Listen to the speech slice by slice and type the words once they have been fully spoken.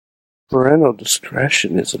Parental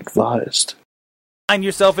discretion is advised. Find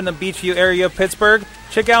yourself in the Beachview area of Pittsburgh?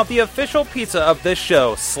 Check out the official pizza of this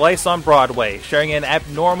show, Slice on Broadway, sharing an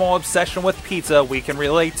abnormal obsession with pizza we can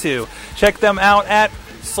relate to. Check them out at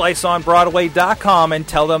sliceonbroadway.com and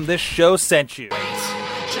tell them this show sent you.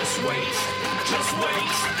 Just wait, just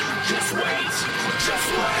wait, just wait,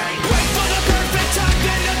 just wait. Wait for the perfect time,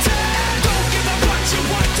 then attack. Don't give up what you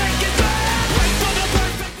want, take it back. Wait for the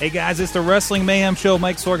perfect... Hey guys, it's the Wrestling Mayhem Show.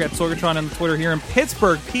 Mike Sorg at Sorgatron on Twitter here in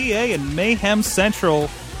Pittsburgh, PA, and Mayhem Central,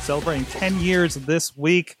 celebrating 10 years this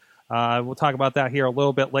week. We'll talk about that here a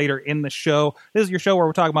little bit later in the show. This is your show where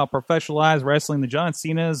we're talking about professionalized wrestling, the John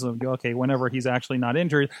Cena's, okay, whenever he's actually not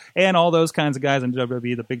injured, and all those kinds of guys in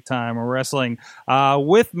WWE, the big time wrestling.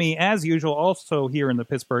 With me, as usual, also here in the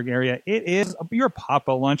Pittsburgh area, it is your Papa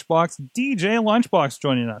Lunchbox, DJ Lunchbox,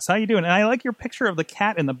 joining us. How you doing? And I like your picture of the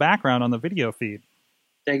cat in the background on the video feed.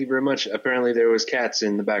 Thank you very much. Apparently there was cats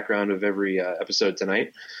in the background of every episode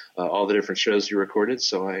tonight, all the different shows you recorded,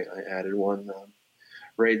 so I added one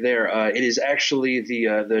right there. It is actually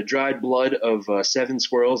the dried blood of 7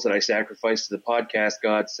 squirrels that I sacrificed to the podcast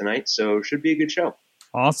gods tonight, so it should be a good show.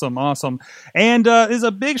 Awesome. And it's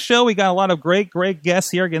a big show. We got a lot of great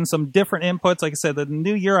guests here, getting some different inputs. Like I said, the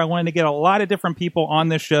new year, I wanted to get a lot of different people on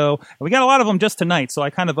this show. And we got a lot of them just tonight, so I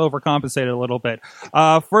kind of overcompensated a little bit.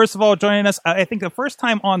 First of all, joining us, I think the first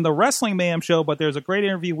time on the Wrestling Mayhem Show, but there's a great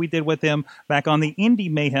interview we did with him back on the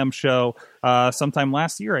Indie Mayhem Show sometime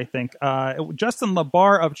last year, I think. Justin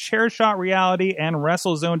LaBar of Chairshot Reality and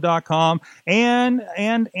WrestleZone.com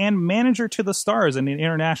and manager to the stars in the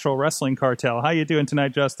International Wrestling Cartel. How you doing tonight,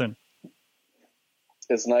 Justin?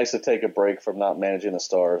 It's nice to take a break from not managing the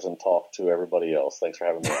stars and talk to everybody else. Thanks for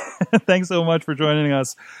having me on. Thanks so much for joining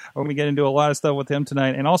us. We're going to get into a lot of stuff with him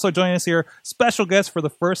tonight. And also joining us here, special guest for the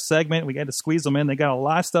first segment. We got to squeeze them in. They got a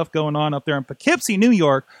lot of stuff going on up there in Poughkeepsie, New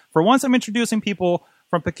York. For once, I'm introducing people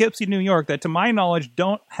from Poughkeepsie, New York, that to my knowledge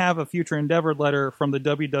don't have a future endeavor letter from the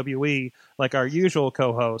WWE like our usual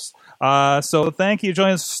co-hosts. So thank you.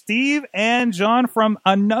 Join us, Steve and John from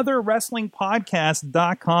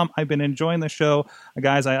AnotherWrestlingPodcast.com. I've been enjoying the show.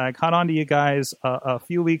 Guys, I caught on to you guys a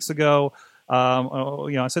few weeks ago.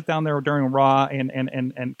 I sit down there during Raw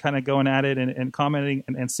and kind of going at it and commenting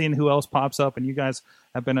and seeing who else pops up. And you guys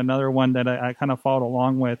have been another one that I kind of followed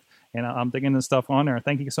along with. And I'm digging this stuff on there.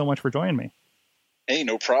 Thank you so much for joining me. Hey,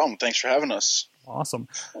 no problem. Thanks for having us. Awesome.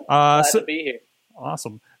 Glad to be here.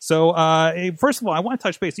 Awesome. So, first of all, I want to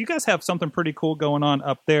touch base. You guys have something pretty cool going on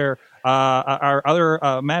up there. Our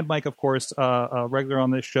other Mad Mike, of course, a regular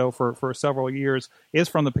on this show for several years, is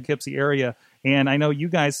from the Poughkeepsie area. And I know you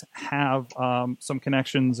guys have some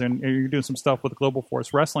connections, and you're doing some stuff with Global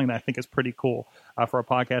Force Wrestling that I think is pretty cool for a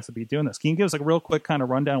podcast to be doing this. Can you give us a real quick kind of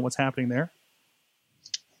rundown of what's happening there?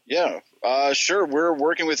 Yeah, sure. We're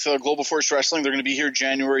working with Global Force Wrestling. They're going to be here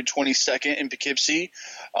January 22nd in Poughkeepsie.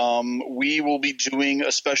 We will be doing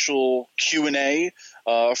a special Q&A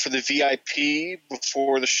for the VIP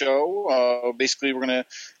before the show. Basically, we're going to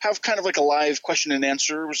have kind of like a live question and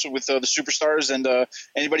answer with the superstars and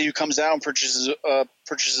anybody who comes out and purchases a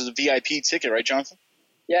VIP ticket, right, Jonathan?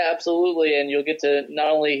 Yeah, absolutely. And you'll get to not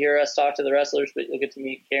only hear us talk to the wrestlers, but you'll get to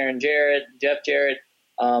meet Karen Jarrett, Jeff Jarrett.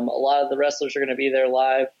 A lot of the wrestlers are going to be there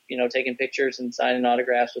live, taking pictures and signing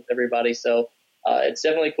autographs with everybody. So it's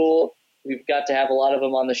definitely cool. We've got to have a lot of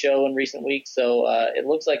them on the show in recent weeks. So it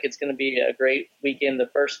looks like it's going to be a great weekend, the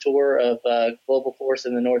first tour of Global Force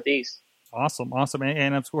in the Northeast. Awesome.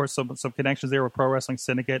 And of course, some connections there with Pro Wrestling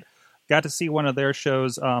Syndicate. Got to see one of their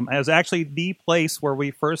shows. It was actually the place where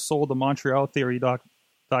we first sold the Montreal Theory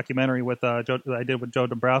documentary with Joe, that I did with Joe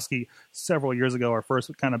Dombrowski several years ago, our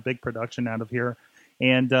first kind of big production out of here.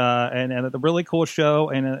 And a really cool show,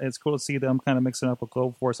 and it's cool to see them kind of mixing up with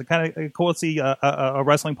Global Force. It's kind of cool to see a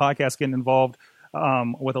wrestling podcast getting involved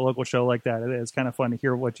with a local show like that. It's kind of fun to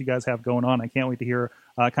hear what you guys have going on. I can't wait to hear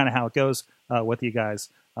kind of how it goes with you guys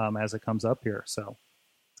as it comes up here. So,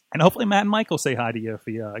 and hopefully Matt and Mike will say hi to you if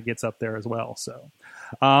he gets up there as well. So,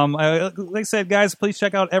 like I said, guys, please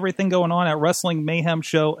check out everything going on at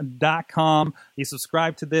WrestlingMayhemShow.com. You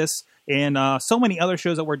subscribe to this. And so many other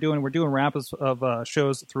shows that we're doing. We're doing wrap-ups of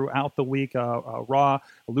shows throughout the week. Raw,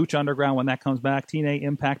 Lucha Underground when that comes back. TNA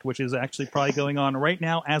Impact, which is actually probably going on right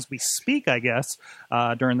now as we speak, I guess,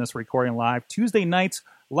 during this recording live. Tuesday nights,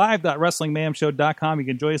 live.WrestlingMayhemShow.com. You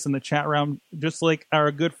can join us in the chat room, just like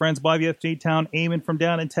our good friends Bobby F. J. Town, Eamon from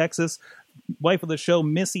down in Texas. Wife of the show,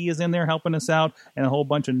 Missy, is in there helping us out. And a whole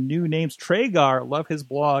bunch of new names. Tragar, love his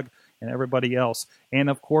blog. And everybody else. And,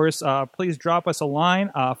 of course, please drop us a line,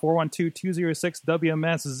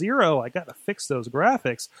 412-206-WMS0. I got to fix those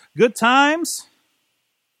graphics. Good times.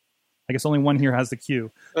 I guess only one here has the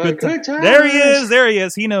Q. Good times. There he is. There he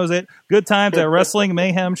is. He knows it. Good times at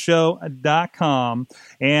WrestlingMayhemShow.com.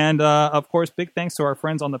 And, of course, big thanks to our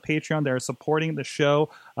friends on the Patreon. They're supporting the show.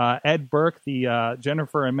 Ed Burke, the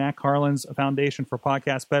Jennifer and Matt Carlin's Foundation for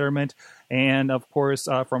Podcast Betterment. And, of course,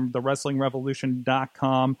 from the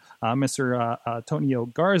WrestlingRevolution.com, Mr. Tonio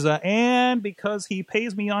Garza. And because he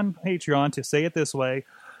pays me on Patreon to say it this way,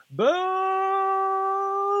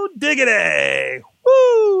 Boo Diggity!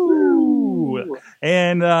 Woo!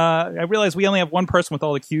 And I realize we only have one person with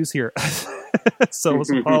all the cues here. So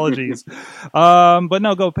some apologies. But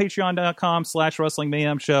no, go patreon.com/Wrestling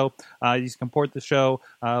Mayhem Show. You can support the show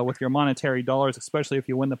with your monetary dollars, especially if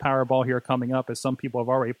you win the Powerball here coming up, as some people have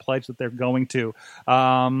already pledged that they're going to.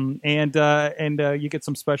 And you get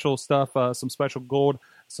some special stuff, some special gold,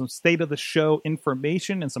 some state of the show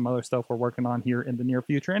information, and some other stuff we're working on here in the near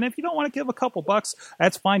future. And if you don't want to give a couple bucks,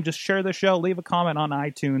 that's fine. Just share the show, leave a comment on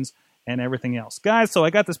iTunes, and everything else. Guys, so I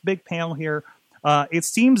got this big panel here. It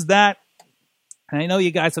seems that, and I know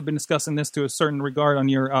you guys have been discussing this to a certain regard on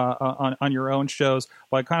your on your own shows,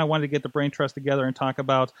 but I kind of wanted to get the brain trust together and talk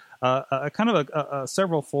about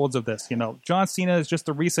several folds of this. You know, John Cena is just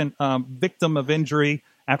a recent victim of injury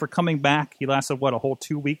after coming back. He lasted, a whole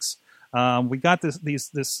 2 weeks. We got this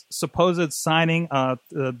supposed signing.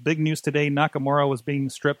 The big news today: Nakamura was being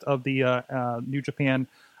stripped of the New Japan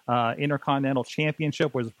Intercontinental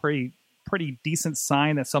Championship. Was a pretty decent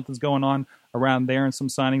sign that something's going on around there, and some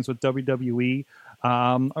signings with WWE.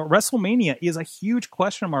 WrestleMania is a huge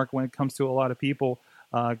question mark when it comes to a lot of people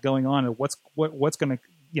going on, and what's going to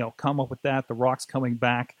come up with that. The Rock's coming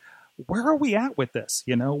back. Where are we at with this?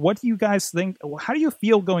 What do you guys think? How do you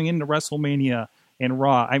feel going into WrestleMania and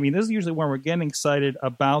Raw? I mean, this is usually when we're getting excited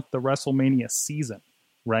about the WrestleMania season,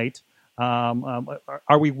 right?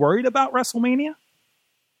 Are we worried about WrestleMania?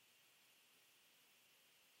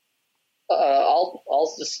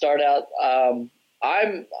 I'll just start out.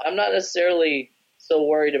 I'm not necessarily so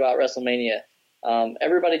worried about WrestleMania.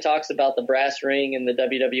 Everybody talks about the brass ring in the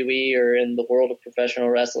WWE or in the world of professional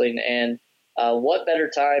wrestling, and what better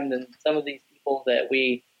time than some of these people that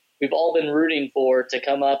we've all been rooting for to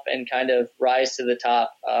come up and kind of rise to the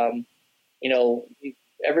top.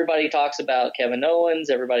 Everybody talks about Kevin Owens.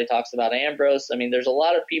 Everybody talks about Ambrose. I mean, there's a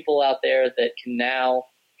lot of people out there that can now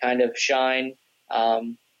kind of shine.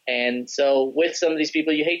 And so with some of these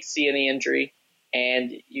people, you hate to see any injury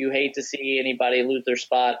and you hate to see anybody lose their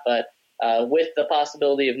spot. But with the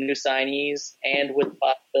possibility of new signees and with the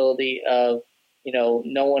possibility of,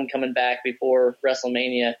 no one coming back before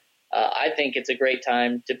WrestleMania, I think it's a great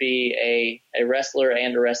time to be a wrestler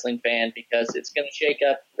and a wrestling fan, because it's going to shake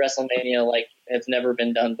up WrestleMania like it's never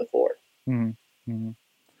been done before. Mm-hmm. Mm-hmm.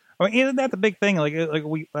 I mean, isn't that the big thing? Like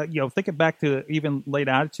we, thinking back to even late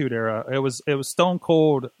Attitude Era, it was Stone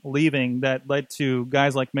Cold leaving that led to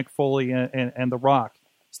guys like Mick Foley and The Rock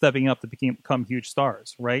stepping up to become huge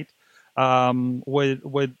stars, right?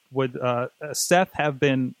 Would Seth have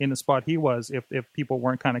been in the spot he was if people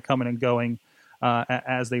weren't kind of coming and going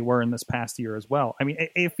as they were in this past year as well? I mean,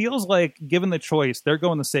 it feels like, given the choice, they're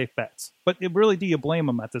going the safe bets. But really, do you blame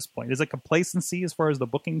them at this point? Is it complacency as far as the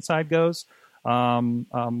booking side goes?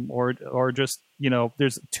 Or just,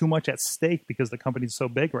 there's too much at stake because the company's so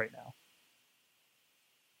big right now?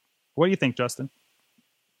 What do you think, Justin?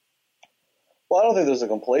 Well, I don't think there's a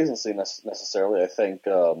complacency necessarily. I think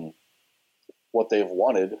what they've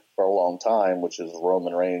wanted for a long time, which is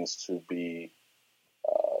Roman Reigns to be,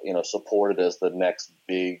 supported as the next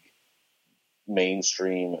big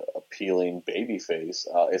mainstream appealing babyface,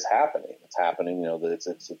 is happening. It's happening.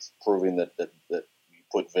 It's proving that you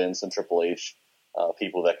put Vince and Triple H,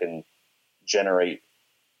 people that can generate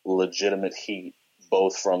legitimate heat,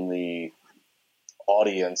 both from the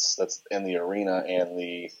audience that's in the arena and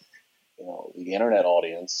the internet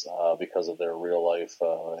audience, because of their real life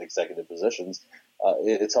executive positions.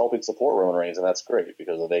 It's helping support Roman Reigns, and that's great,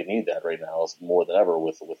 because they need that right now more than ever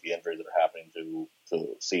with the injuries that are happening to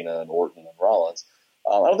Cena and Orton and Rollins.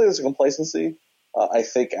 I don't think there's a complacency. I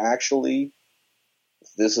think actually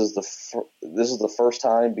this is the first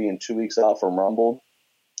time, being 2 weeks out from Rumble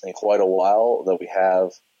in quite a while, that we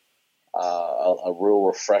have a real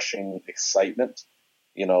refreshing excitement.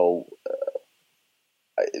 You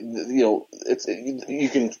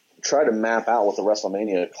can try to map out what the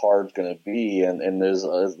WrestleMania card's going to be, and there's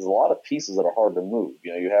a lot of pieces that are hard to move.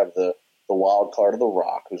 You have the wild card of The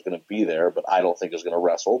Rock, who's going to be there, but I don't think is going to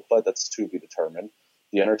wrestle, but that's to be determined.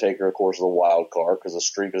 The Undertaker, of course, is a wild card because the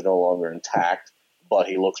streak is no longer intact, but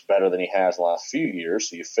he looks better than he has in the last few years,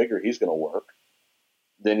 so you figure he's going to work.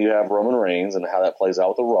 Then you have Roman Reigns and how that plays out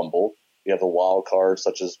with the Rumble. You have the wild cards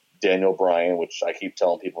such as Daniel Bryan, which I keep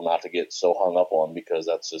telling people not to get so hung up on because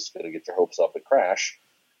that's just going to get your hopes up and crash.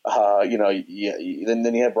 Then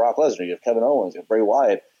you have Brock Lesnar, you have Kevin Owens, you have Bray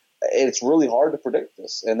Wyatt. It's really hard to predict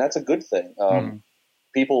this, and that's a good thing.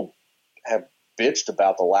 People have bitched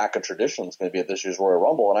about the lack of tradition that's going to be at this year's Royal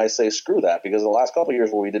Rumble, and I say screw that, because the last couple of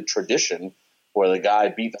years where we did tradition, where the guy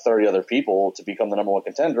beat the 30 other people to become the number one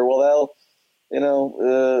contender, well,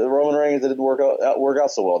 Roman Reigns, it didn't work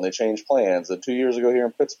out so well, and they changed plans. And 2 years ago here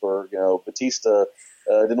in Pittsburgh, Batista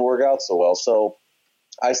didn't work out so well. So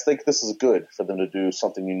I think this is good for them to do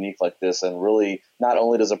something unique like this, and really not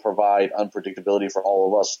only does it provide unpredictability for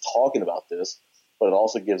all of us talking about this, but it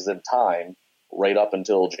also gives them time right up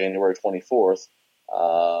until January 24th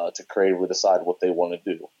to creatively decide what they want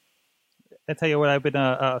to do. I tell you what, I've been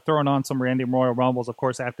throwing on some Randy Royal Rumbles. Of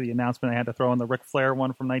course, after the announcement, I had to throw in the Ric Flair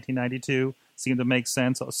one from 1992. Seemed to make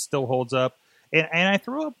sense. It still holds up. And I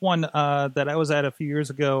threw up one that I was at a few years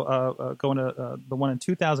ago, going to the one in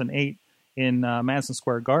 2008 in Madison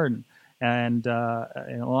Square Garden. And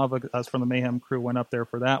a lot of us from the Mayhem crew went up there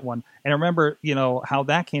for that one. And I remember, how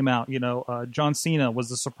that came out. John Cena was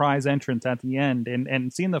the surprise entrance at the end,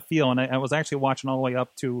 and seeing the feel. And I was actually watching all the way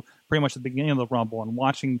up to pretty much the beginning of the Rumble and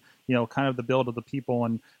watching, kind of the build of the people.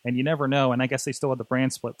 And you never know. And I guess they still had the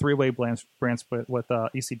brand split, three-way brand split with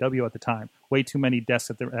ECW at the time. Way too many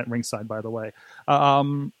desks at ringside, by the way.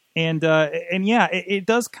 It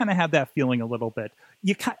does kind of have that feeling a little bit.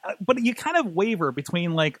 But you kind of waver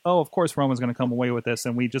between like, oh, of course Roman's going to come away with this,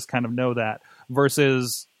 and we just kind of know that.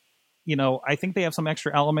 Versus, I think they have some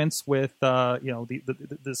extra elements with, all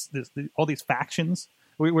these factions.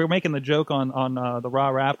 We were making the joke on the Raw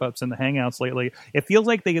wrap-ups and the Hangouts lately. It feels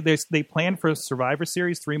like they planned for Survivor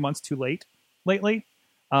Series 3 months too late lately.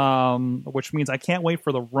 Which means I can't wait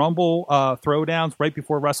for the Rumble throwdowns right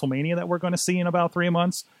before WrestleMania that we're going to see in about 3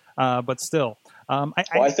 months. But still,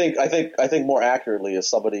 I think more accurately is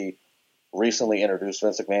somebody recently introduced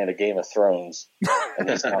Vince McMahon to Game of Thrones, and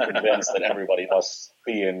is now convinced that everybody must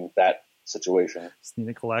be in that situation. Just need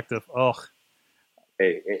a collective. Oh,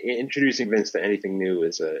 hey, introducing Vince to anything new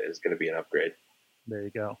is going to be an upgrade. There you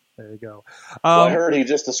go. Well, I heard he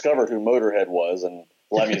just discovered who Motorhead was, and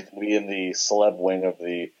Lemmy's going to be in the celeb wing of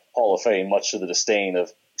the Hall of Fame, much to the disdain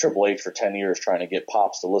of Triple H for 10 years trying to get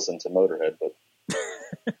Pops to listen to Motorhead. But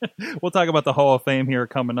we'll talk about the Hall of Fame here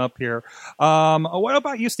coming up here. What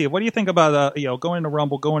about you, Steve? What do you think about going into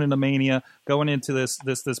Rumble, going into Mania, going into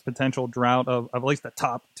this potential drought of at least the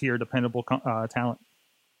top tier dependable talent?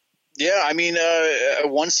 Yeah, I mean,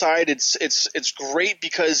 one side it's great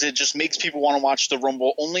because it just makes people want to watch the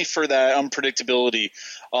Rumble only for that unpredictability.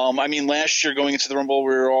 I mean, last year going into the Rumble,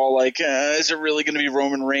 we were all like, is it really going to be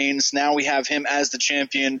Roman Reigns? Now we have him as the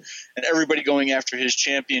champion and everybody going after his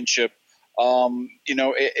championship.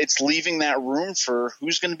 It's leaving that room for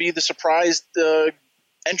who's going to be the surprise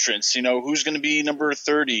entrance, who's going to be number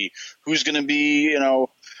 30, who's going to be,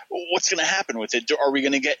 what's going to happen with it? Are we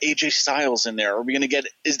going to get AJ Styles in there?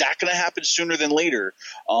 Is that going to happen sooner than later?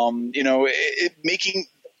 Making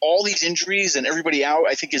all these injuries and everybody out,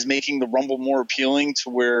 I think, is making the Rumble more appealing to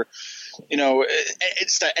where,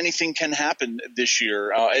 it's that anything can happen this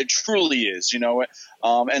year. It truly is,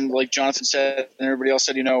 and like Jonathan said and everybody else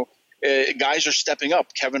said, guys are stepping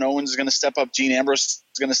up. Kevin Owens is going to step up. Dean Ambrose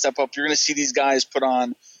is going to step up. You're going to see these guys put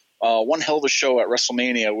on one hell of a show at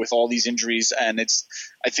WrestleMania with all these injuries, and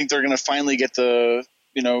I think they're going to finally get the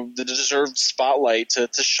deserved spotlight to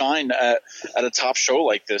shine at a top show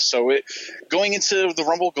like this. So going into the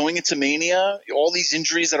Rumble, going into Mania, all these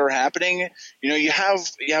injuries that are happening, you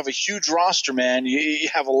have a huge roster, man. You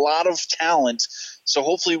have a lot of talent. So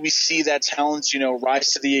hopefully we see that talent,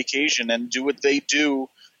 rise to the occasion and do what they do,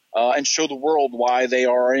 and show the world why they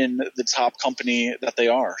are in the top company that they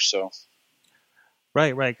are. So.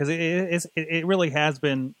 Right. Because it really has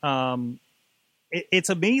been. It's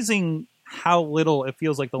amazing how little it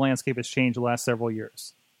feels like the landscape has changed the last several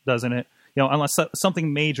years, doesn't it? Unless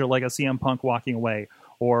something major like a CM Punk walking away,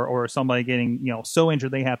 or somebody getting so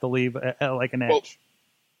injured they have to leave like an Edge. Well,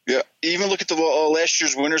 yeah, even look at the last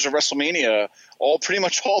year's winners of WrestleMania. Pretty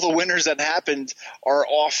much all the winners that happened are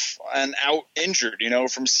off and out injured.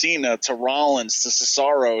 From Cena to Rollins to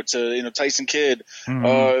Cesaro to Tyson Kidd,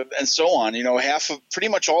 and so on. Pretty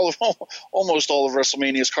much almost all of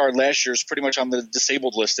WrestleMania's card last year is pretty much on the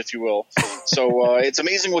disabled list, if you will. So it's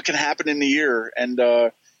amazing what can happen in the year, and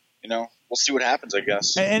we'll see what happens, I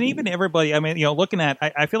guess. And even everybody, I mean, looking at,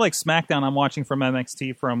 I feel like SmackDown I'm watching from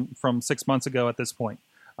NXT from 6 months ago at this point.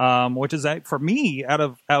 Which is, for me, out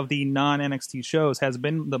of the non-NXT shows, has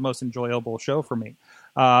been the most enjoyable show for me.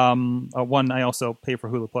 One, I also pay for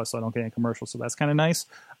Hulu Plus, so I don't get any commercials, so that's kind of nice.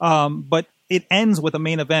 But it ends with a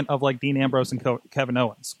main event of like Dean Ambrose and Kevin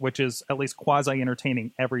Owens, which is at least quasi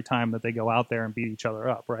entertaining every time that they go out there and beat each other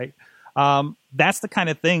up, right? That's the kind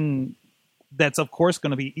of thing that's of course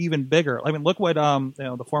going to be even bigger. I mean, look what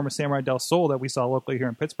the former Samurai Del Sol that we saw locally here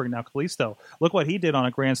in Pittsburgh, now Kalisto. Look what he did on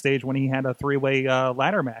a grand stage when he had a 3-way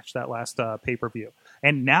ladder match that last pay-per-view,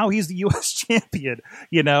 and now he's the U.S. champion.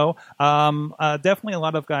 Definitely a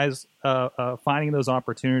lot of guys finding those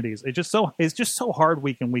opportunities. It's just so hard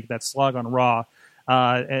week in week, that slog on Raw,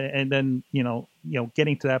 and then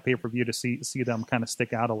getting to that pay-per-view to see them kind of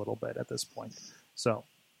stick out a little bit at this point. So.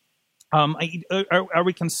 Are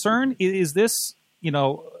we concerned? Is this,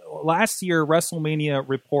 last year WrestleMania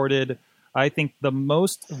reported, I think, the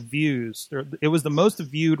most views. It was the most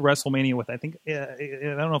viewed WrestleMania with, I think, I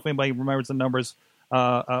don't know if anybody remembers the numbers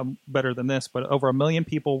better than this, but over 1 million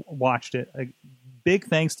people watched it. Big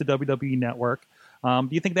thanks to WWE Network. Do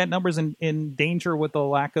you think that number's in danger with the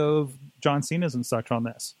lack of John Cena's and such on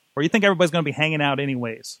this? Or you think everybody's going to be hanging out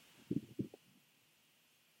anyways?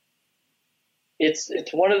 It's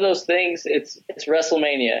one of those things. It's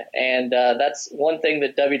WrestleMania, and that's one thing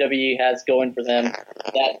that WWE has going for them.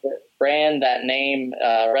 That brand, that name,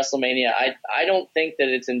 WrestleMania. I don't think that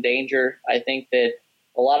it's in danger. I think that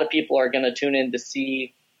a lot of people are going to tune in to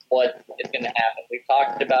see what is going to happen. We've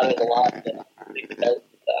talked about it a lot. The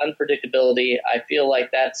unpredictability. I feel like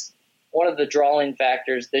that's one of the drawing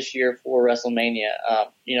factors this year for WrestleMania.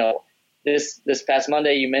 This past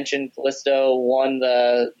Monday, you mentioned Kalisto won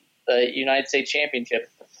the United States Championship.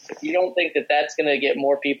 If you don't think that that's going to get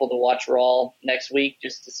more people to watch Raw next week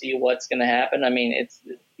just to see what's going to happen, I mean, it's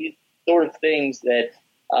these sort of things that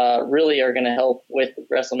really are going to help with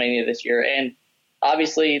WrestleMania this year. And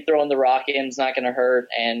obviously, throwing The Rock in is not going to hurt,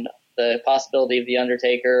 and the possibility of The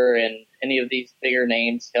Undertaker and any of these bigger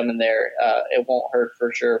names coming there, it won't hurt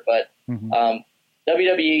for sure. But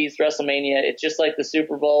WWE's WrestleMania, it's just like the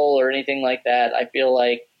Super Bowl or anything like that. I feel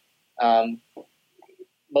like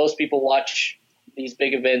most people watch these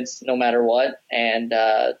big events no matter what, and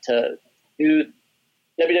to do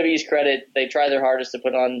WWE's credit, they try their hardest to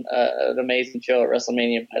put on an amazing show at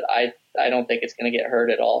WrestleMania, but I don't think it's going to get hurt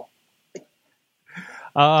at all.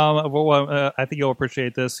 I think you'll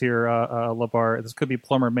appreciate this here, LeVar. This could be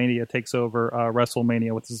Plumber Mania takes over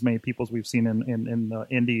WrestleMania with as many people as we've seen in the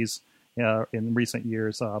indies in recent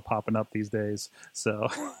years popping up these days. So,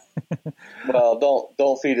 well,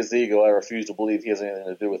 don't feed his ego. I refuse to believe he has anything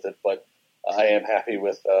to do with it. But I am happy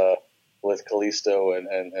with Kalisto and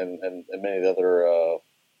many of the other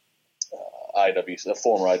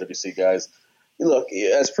former IWC guys. Look,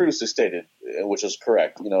 as previously stated, which is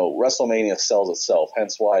correct, WrestleMania sells itself.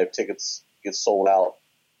 Hence why tickets get sold out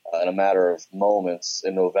in a matter of moments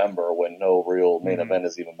in November when no real main event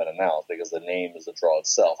has even been announced, because the name is the draw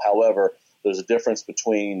itself. However, there's a difference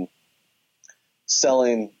between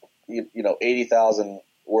selling 80,000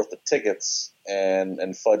 worth of tickets and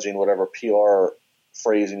fudging whatever PR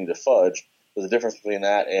phrase you need to fudge. There's a difference between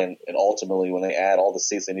that and ultimately when they add all the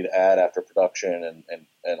seats they need to add after production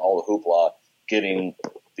and all the hoopla, getting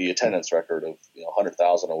the attendance record of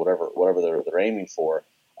 100,000 or whatever they're aiming for.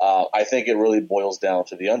 I think it really boils down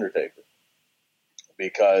to The Undertaker,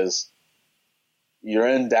 because you're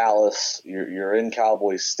in Dallas, you're in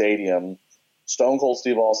Cowboys Stadium. Stone Cold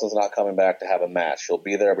Steve Austin's not coming back to have a match. He'll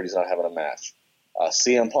be there, but he's not having a match.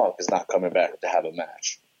 CM Punk is not coming back to have a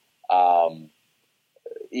match.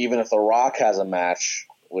 Even if The Rock has a match,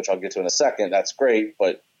 which I'll get to in a second, that's great,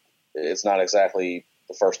 but it's not exactly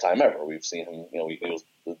the first time ever. We've seen him, he was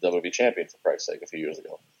the WWE champion, for Christ's sake, a few years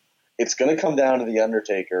ago. It's going to come down to The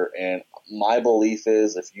Undertaker, and my belief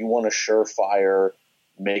is if you want to surefire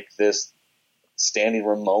make this standing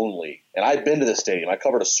room only, and I've been to the stadium. I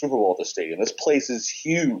covered a Super Bowl at the stadium. This place is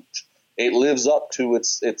huge. It lives up to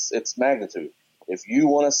its magnitude. If you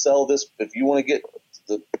want to sell this, if you want to get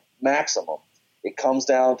the maximum, it comes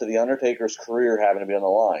down to The Undertaker's career having to be on the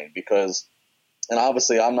line, because, and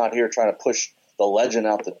obviously I'm not here trying to push the legend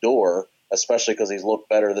out the door, especially because he's looked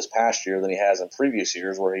better this past year than he has in previous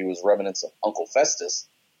years where he was remnants of Uncle Festus.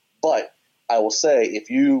 But I will say, if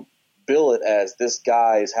you bill it as this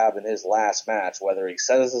guy is having his last match, whether he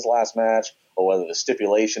says it's his last match or whether the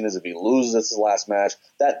stipulation is if he loses it's his last match,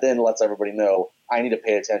 that then lets everybody know, I need to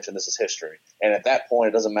pay attention, this is history. And at that point,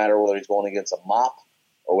 it doesn't matter whether he's going against a mop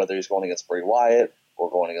or whether he's going against Bray Wyatt or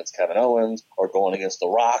going against Kevin Owens or going against The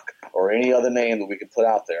Rock or any other name that we could put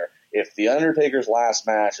out there. If The Undertaker's last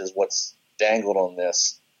match is what's dangled on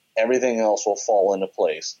this, everything else will fall into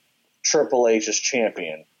place. Triple H is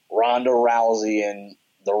champion. Ronda Rousey and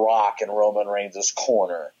The Rock and Roman Reigns'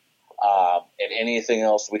 corner. And anything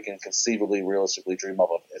else we can conceivably, realistically dream up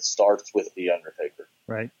of, it starts with The Undertaker.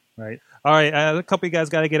 Right. All right, a couple of you guys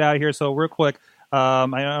got to get out of here, so real quick, I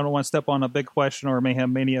don't want to step on a big question or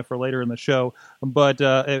Mayhem Mania for later in the show, but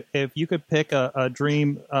if you could pick a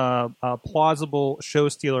dream, plausible show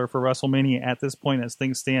stealer for WrestleMania at this point as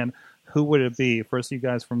things stand, who would it be? First, you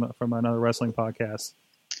guys from another wrestling podcast.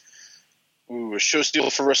 Ooh, a show stealer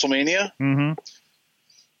for WrestleMania? Mm-hmm.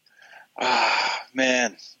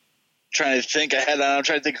 Man. I'm trying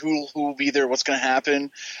to think who will be there, what's going to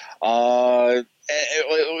happen.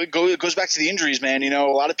 It goes back to the injuries, man. You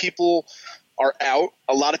know, a lot of people are out.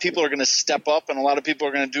 A lot of people are going to step up, and a lot of people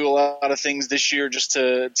are going to do a lot of things this year just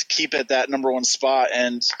to keep at that number one spot.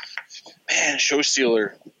 And, man, show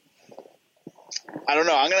stealer. I don't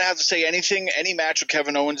know. I'm going to have to say any match with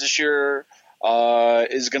Kevin Owens this year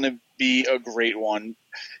is going to be a great one.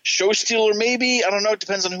 Show stealer, maybe. I don't know. It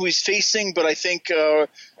depends on who he's facing, but I think we're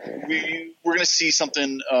going to see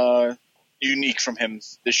something unique from him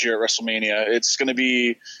this year at WrestleMania. It's going to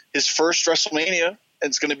be his first WrestleMania.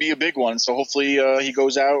 It's going to be a big one, so hopefully he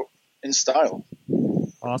goes out in style.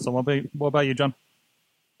 Awesome. What about you, John?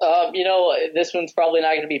 This one's probably not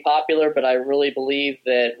going to be popular, but I really believe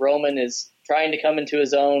that Roman is trying to come into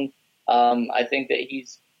his own. I think that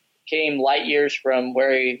he's came light years from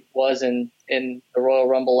where he was in the Royal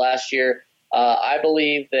Rumble last year. I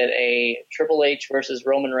believe that a Triple H versus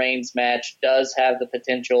Roman Reigns match does have the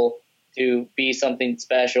potential to be something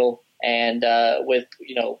special. And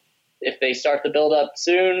if they start the build up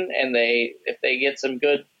soon and if they get some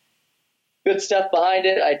good stuff behind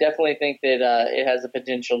it, I definitely think that it has the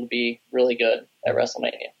potential to be really good at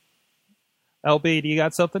WrestleMania. LB, do you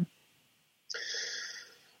got something?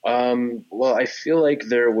 Well, I feel like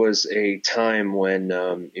there was a time when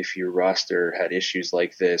if your roster had issues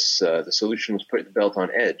like this, the solution was putting the belt on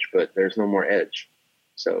Edge, but there's no more Edge.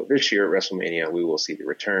 So this year at WrestleMania, we will see the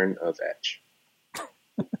return of Edge.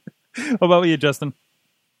 What about you, Justin?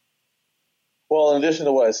 Well, in addition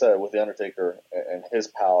to what I said with The Undertaker and his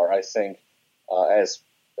power, I think, as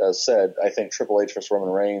said, I think Triple H versus Roman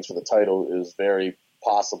Reigns for the title is very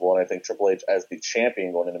possible, and I think Triple H as the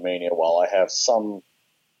champion going into Mania, while I have some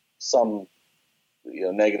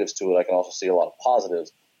negatives to it, I can also see a lot of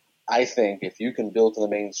positives. I think if you can build to the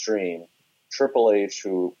mainstream, Triple H,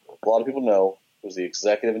 who a lot of people know, was the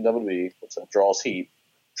executive in WWE, which draws heat,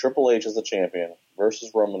 Triple H as the champion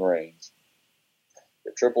versus Roman Reigns.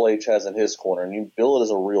 If Triple H has in his corner, and you build it as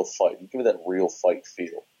a real fight, you give it that real fight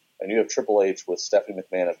feel, and you have Triple H with Stephanie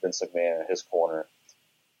McMahon as Vince McMahon in his corner,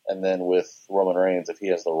 and then with Roman Reigns, if he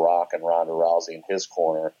has The Rock and Ronda Rousey in his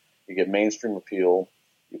corner, you get mainstream appeal.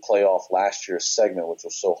 You play off last year's segment, which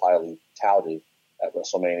was so highly touted at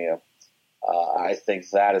WrestleMania. I think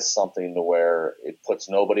that is something to where it puts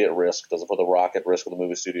nobody at risk, doesn't put The Rock at risk with the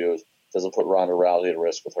movie studios, doesn't put Ronda Rousey at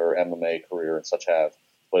risk with her MMA career and such have.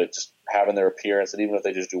 But it just having their appearance, and even if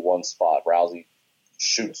they just do one spot, Rousey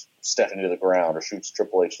shoots Stephanie to the ground or shoots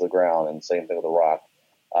Triple H to the ground, and same thing with The Rock,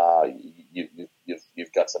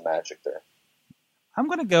 you've got some magic there. I'm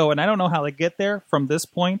going to go, and I don't know how to get there from this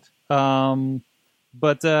point,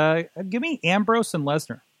 but give me Ambrose and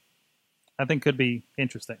Lesnar. I think could be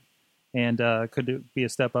interesting, and could be a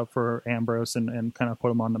step up for Ambrose and kind of put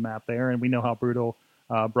him on the map there. And we know how brutal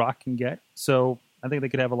Brock can get, so I think they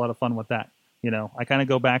could have a lot of fun with that. You know, I kind of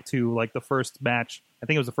go back to like the first match. I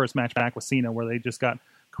think it was the first match back with Cena where they just got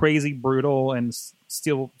crazy brutal and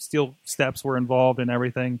steel steps were involved and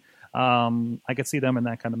everything. I could see them in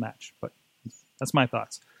that kind of match, but that's my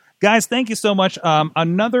thoughts. Guys, thank you so much.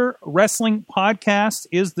 Another wrestling podcast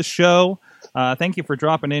is the show. Thank you for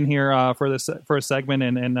dropping in here for this first segment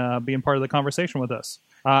and being part of the conversation with us.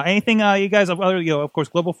 Anything you guys have other, of course,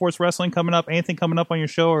 Global Force Wrestling coming up. Anything coming up on your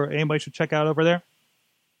show or anybody should check out over there?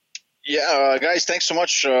 Yeah, guys, thanks so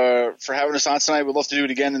much for having us on tonight. We'd love to do it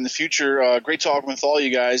again in the future. Great talking with all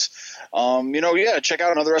you guys. Check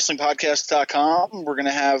out anotherwrestlingpodcast.com. We're going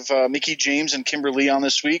to have Mickey James and Kimberly on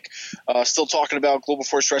this week. Still talking about Global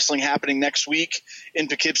Force Wrestling happening next week in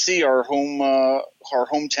Poughkeepsie, our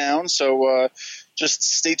hometown. So just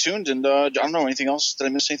stay tuned. And I don't know, anything else? Did I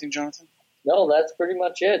miss anything, Jonathan? No, that's pretty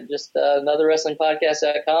much it. Just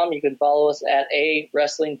anotherwrestlingpodcast.com. You can follow us at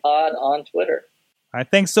 @WrestlingPod on Twitter. All right,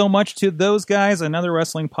 thanks so much to those guys,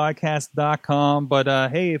 anotherwrestlingpodcast.com. But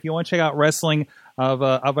hey, if you want to check out wrestling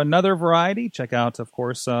of another variety, check out, of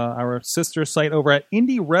course, our sister site over at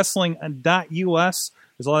indiewrestling.us.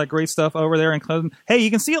 There's a lot of great stuff over there. Including, hey,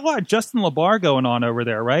 you can see a lot of Justin LeBar going on over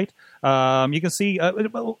there, right? You can see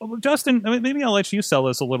Justin. Maybe I'll let you sell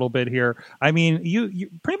this a little bit here. I mean,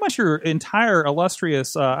 you pretty much your entire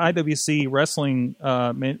illustrious IWC wrestling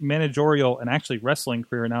managerial and actually wrestling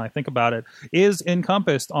career. Now I think about it, is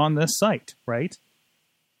encompassed on this site, right?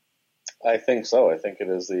 I think so. I think it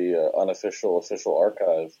is the unofficial official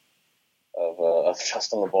archive of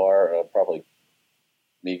Justin LeBar. Probably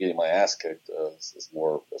me getting my ass kicked is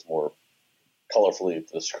more colorfully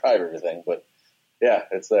to describe everything. But yeah,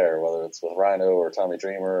 it's there. Whether it's with Rhino or Tommy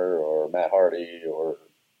Dreamer or Matt Hardy or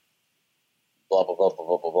blah blah blah blah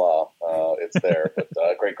blah blah blah. It's there. But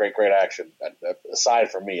great action.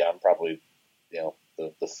 Aside from me, I'm probably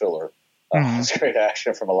the filler. It's great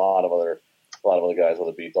action from a lot of other guys,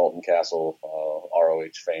 whether it be Dalton Castle,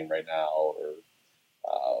 ROH fame right now, or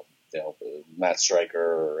Matt Stryker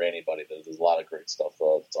or anybody. There's a lot of great stuff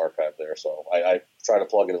that's archived there. So I try to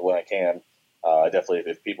plug it when I can. Definitely,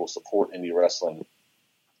 if people support indie wrestling,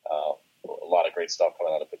 a lot of great stuff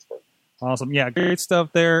coming out of Pittsburgh. Awesome, yeah, great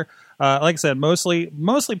stuff there. Like I said, mostly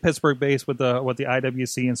Pittsburgh based with the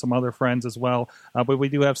IWC and some other friends as well. But we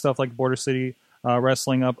do have stuff like Border City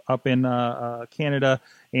Wrestling up in Canada,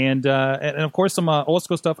 and of course some old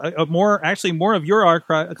school stuff. More of your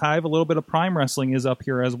archive. A little bit of Prime Wrestling is up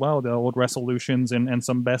here as well. The old Resolutions and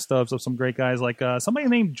some best ofs of some great guys like somebody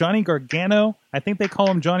named Johnny Gargano. I think they call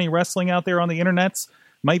him Johnny Wrestling out there on the internets.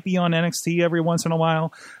 Might be on NXT every once in a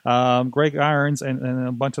while. Greg Irons and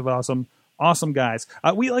a bunch of awesome guys.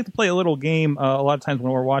 We like to play a little game a lot of times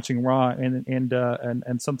when we're watching Raw,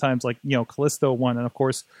 and sometimes like Kalisto won, and of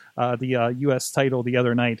course the U.S. title the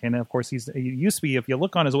other night, and of course he used to be. If you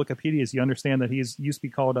look on his Wikipedia, you understand that he's used to be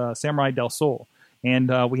called Samurai del Sol,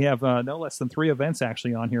 and we have no less than 3 events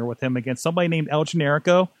actually on here with him against somebody named El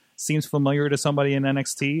Generico. Seems familiar to somebody in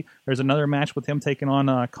NXT. There's another match with him taking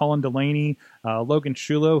on Colin Delaney, Logan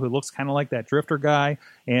Shulo, who looks kind of like that Drifter guy,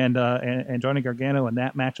 and Johnny Gargano in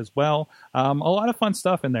that match as well. A lot of fun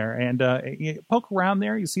stuff in there. And you poke around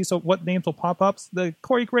there, you see what names will pop up. The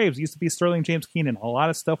Corey Graves used to be Sterling James Keenan. A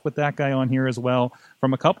lot of stuff with that guy on here as well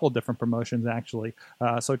from a couple of different promotions, actually.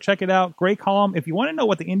 So check it out. Great column. If you want to know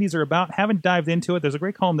what the indies are about, haven't dived into it, there's a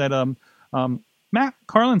great column that Matt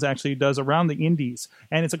Carlins actually does around the indies,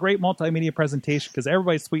 and it's a great multimedia presentation because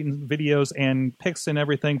everybody's tweeting videos and pics and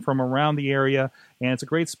everything from around the area, and it's a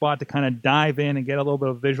great spot to kind of dive in and get a little bit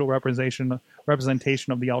of visual representation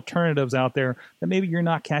of the alternatives out there that maybe you're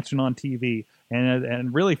not catching on TV.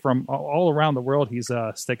 And really from all around the world, he's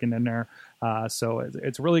sticking in there. So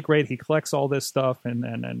it's really great. He collects all this stuff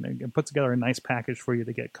and puts together a nice package for you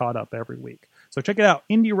to get caught up every week. So check it out,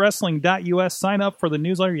 indiewrestling.us. Sign up for the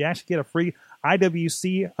newsletter. You actually get a free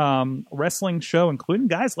IWC wrestling show, including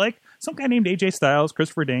guys like some guy named AJ Styles,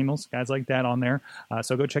 Christopher Daniels, guys like that on there.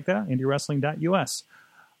 So go check that out, indiewrestling.us.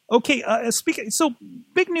 Okay, so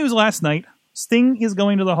big news last night. Sting is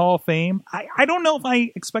going to the Hall of Fame. I don't know if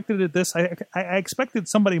I expected it this. I expected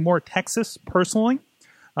somebody more Texas, personally,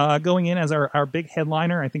 going in as our big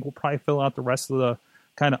headliner. I think we'll probably fill out the rest of the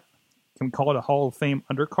kind of, can we call it a Hall of Fame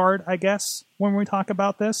undercard, I guess, when we talk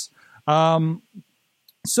about this.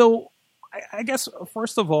 So I guess,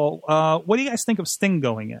 first of all, what do you guys think of Sting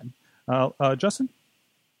going in? Justin?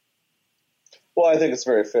 Well, I think it's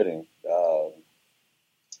very fitting.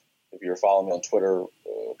 If you're following me on Twitter,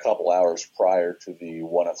 a couple hours prior to the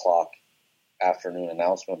 1:00 afternoon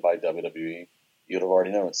announcement by WWE, you'd have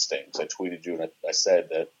already known it's Sting. So I tweeted you and I said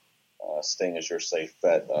that Sting is your safe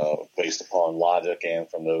bet based upon logic and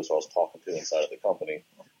from those I was talking to inside of the company.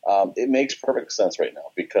 It makes perfect sense right now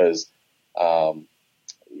because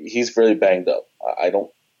he's really banged up. I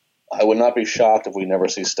would not be shocked if we never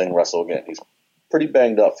see Sting wrestle again. He's pretty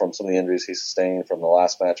banged up from some of the injuries he sustained from the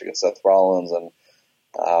last match against Seth Rollins, and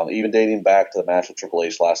even dating back to the match with Triple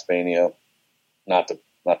H last Mania. Not to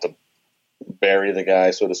bury the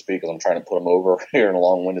guy, so to speak, because I'm trying to put him over here in a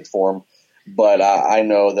long-winded form. But I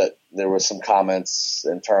know that there was some comments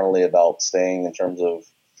internally about Sting in terms of,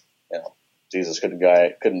 Jesus, couldn't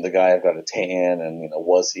the guy have got a tan, and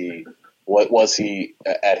was he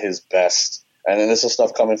at his best? And then this is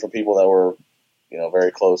stuff coming from people that were,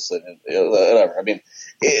 very close and whatever. I mean,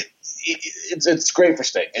 it's great for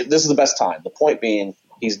Sting. This is the best time. The point being,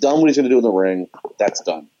 he's done what he's going to do in the ring. That's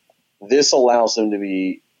done. This allows him to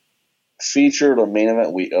be featured on main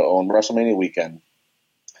event on WrestleMania weekend.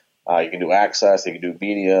 You can do Access. He can do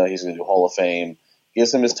media. He's going to do Hall of Fame.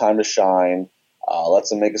 Gives him his time to shine.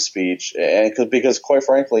 Lets him make a speech. And because quite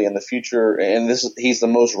frankly, in the future, and he's the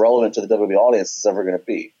most relevant to the WWE audience it's ever going to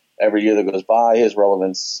be. Every year that goes by, his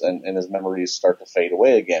relevance and his memories start to fade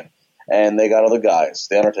away again. And they got other guys,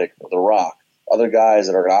 The Undertaker, The Rock, other guys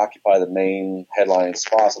that are going to occupy the main headlining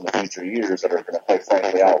spots in the future years that are going to, quite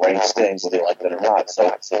frankly, outrange Sting, whether they like it or not.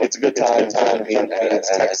 So it's a good time to be in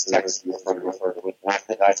Texas, as you refer to it.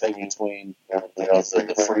 And I think between the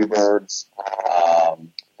Freebirds, I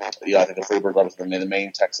think the Freebirds obviously the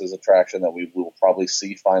main Texas attraction that we will probably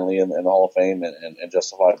see finally in the Hall of Fame, and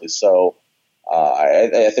justifiably so.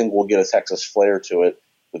 I think we'll get a Texas flair to it,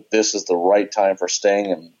 but this is the right time for Sting,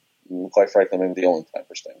 and quite frankly, maybe the only time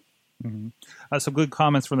for Sting. Mm-hmm. Some good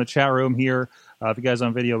comments from the chat room here. If you guys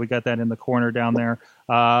on video, we got that in the corner down there.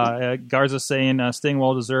 Garza saying Sting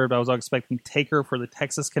well deserved. I was expecting Taker for the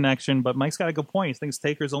Texas connection, but Mike's got a good point. He thinks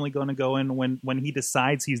Taker's only going to go in when he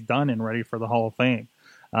decides he's done and ready for the Hall of Fame.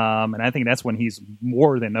 And I think that's when he's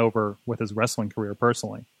more than over with his wrestling career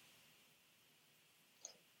personally.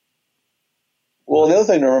 Well, the other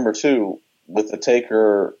thing to remember too with the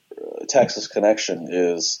Taker Texas connection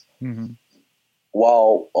is. Mm-hmm.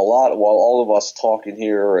 While all of us talking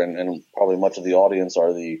here and probably much of the audience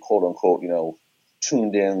are the quote unquote,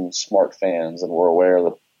 tuned in smart fans, and we're aware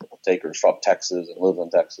that Taker's from Texas and lives in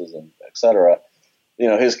Texas and et cetera,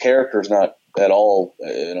 his character is not at all,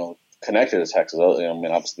 connected to Texas.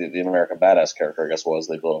 Obviously the American Badass character, I guess, was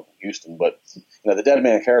they built in Houston, but the Dead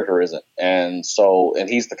Man character isn't. And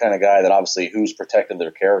he's the kind of guy that obviously who's protected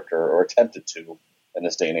their character or attempted to in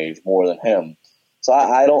this day and age more than him. So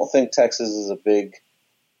I don't think Texas is a big.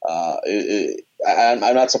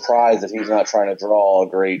 I'm not surprised that he's not trying to draw a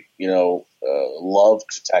great, love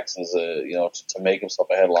to Texas, to make himself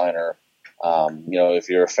a headliner. If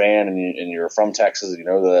you're a fan and you're from Texas,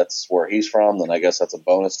 that's where he's from, then I guess that's a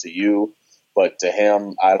bonus to you. But to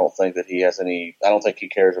him, I don't think that he has any. I don't think he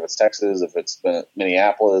cares if it's Texas, if it's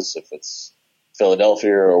Minneapolis, if it's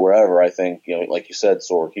Philadelphia or wherever. I think like you said,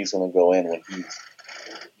 Sorg, he's going to go in when he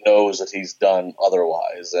knows that he's done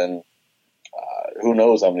otherwise, and who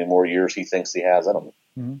knows how many more years he thinks he has in him.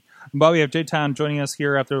 Mm-hmm. Bob, we have J-Town joining us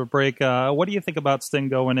here after a break. What do you think about Sting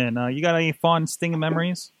going in? You got any fond Sting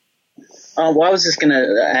memories? Well, I was just going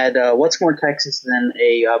to add, what's more Texas than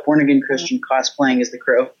a born-again Christian cosplaying as the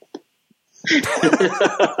Crow?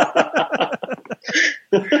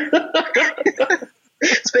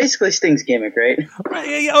 It's basically Sting's gimmick, right?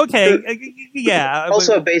 Okay, yeah.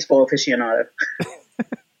 Also a baseball aficionado.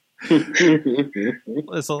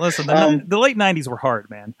 Listen. The late '90s were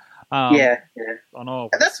hard, man. Yeah. On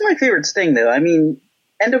all. That's my favorite Sting, though. I mean,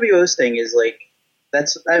 NWO Sting is like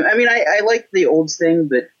that's. I like the old Sting,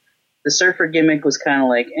 but the Surfer gimmick was kind of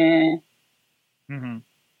like, eh. Mm-hmm.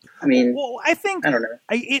 I mean, well, I think I don't know.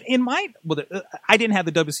 I didn't have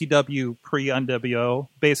the WCW pre-NWO,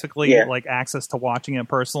 basically, like access to watching it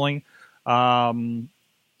personally.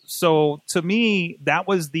 So to me, that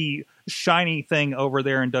was the shiny thing over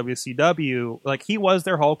there in WCW. Like, he was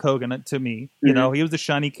their Hulk Hogan to me. He was the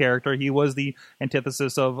shiny character. He was the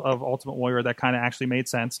antithesis of Ultimate Warrior. That kind of actually made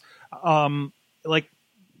sense.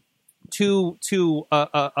 To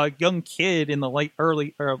a young kid in the late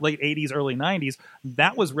 80s, early 90s,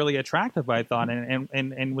 that was really attractive, I thought,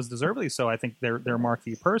 and was deservedly so. I think they're a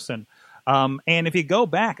marquee person. And if you go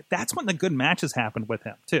back, that's when the good matches happened with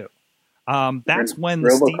him too. That's when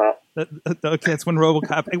RoboCop. That's when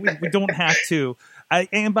RoboCop. We don't have to.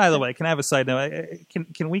 And by the way, can I have a side note?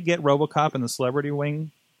 Can we get RoboCop in the celebrity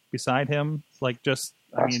wing beside him? Like, just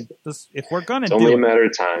I mean, if we're gonna, it's only a matter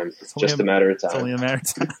of time. It's just a matter of time. It's only a matter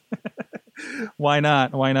of time. Why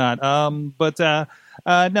not? No.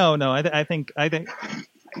 I think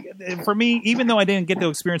for me, even though I didn't get to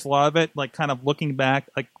experience a lot of it, like kind of looking back,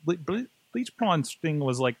 like Bleach Blonde Sting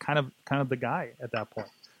was like kind of the guy at that point.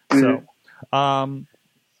 So,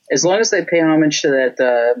 as long as they pay homage to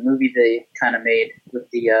that movie they kind of made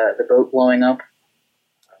with the boat blowing up,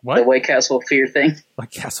 the White Castle of Fear thing.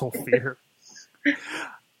 White Castle of Fear.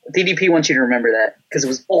 DDP wants you to remember that because it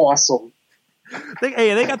was awesome.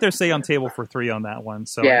 They got their say on table for 3 on that one.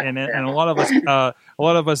 So and a lot of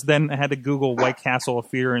us then had to Google White Castle of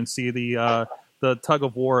Fear and see the tug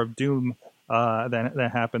of war of doom that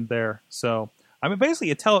happened there. So I mean, basically,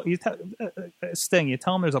 you tell Sting, you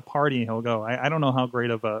tell him there's a party and he'll go. I don't know how great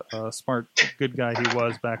of a smart, good guy he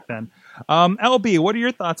was back then. LB, what are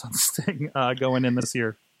your thoughts on Sting going in this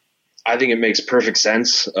year? I think it makes perfect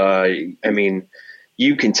sense. I mean,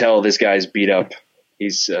 you can tell this guy's beat up.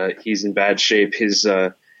 He's in bad shape. His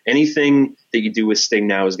anything that you do with Sting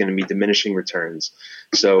now is going to be diminishing returns.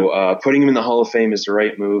 So putting him in the Hall of Fame is the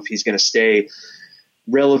right move. He's going to stay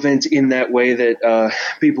relevant in that way that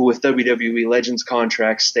people with WWE Legends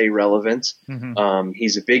contracts stay relevant. Mm-hmm.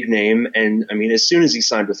 He's a big name, and I mean, as soon as he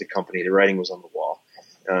signed with the company, the writing was on the wall.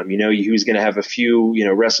 He was going to have a few,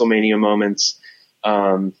 WrestleMania moments.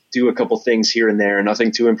 do a couple things here and there,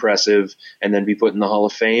 nothing too impressive, and then be put in the Hall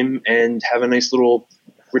of Fame and have a nice little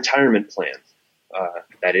retirement plan.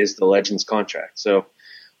 That is the Legends contract. So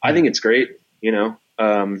I think it's great.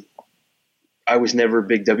 I was never a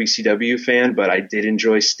big WCW fan, but I did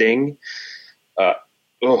enjoy Sting.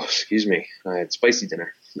 Excuse me. I had spicy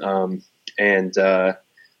dinner. I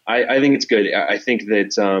think it's good. I think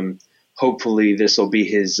that hopefully this will be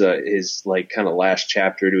his like kind of last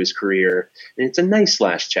chapter to his career. And it's a nice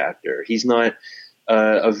last chapter. He's not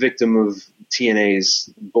a victim of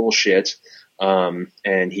TNA's bullshit,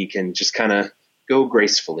 and he can just kind of go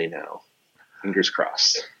gracefully now. Fingers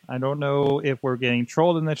crossed. I don't know if we're getting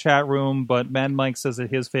trolled in the chat room, but Mad Mike says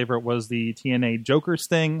that his favorite was the TNA Joker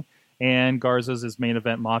Sting, and Garza's is main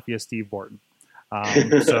event Mafia Steve Borden.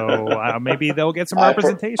 So maybe they'll get some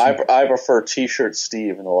representation. I prefer T-shirt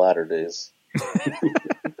Steve in the latter days.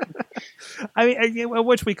 I mean, I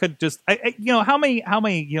wish we could just, how many,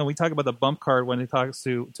 we talk about the bump card when it talks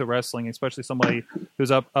to wrestling, especially somebody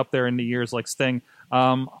who's up there in the years like Sting.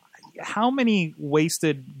 How many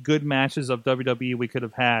wasted good matches of WWE we could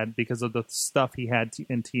have had because of the stuff he had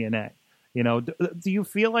in TNA? Do you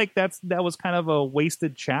feel like that was kind of a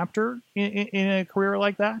wasted chapter in a career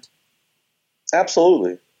like that?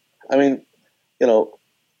 Absolutely. I mean, there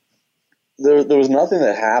was nothing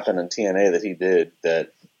that happened in TNA that he did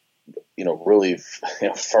that, really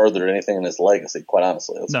furthered anything in his legacy, quite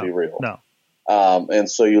honestly. Let's be real. No. And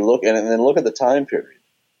so you look, and then look at the time period.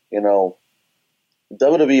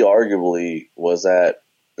 WWE arguably was at,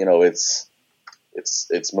 its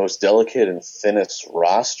most delicate and thinnest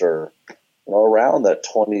roster, around that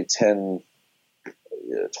 2010,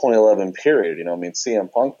 2011 period. CM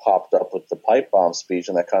Punk popped up with the pipe bomb speech,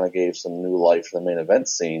 and that kind of gave some new life to the main event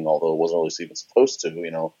scene, although it wasn't really even supposed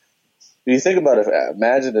to. You think about it,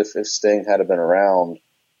 imagine if Sting had been around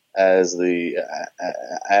as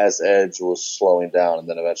Edge was slowing down and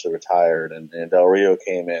then eventually retired, and Del Rio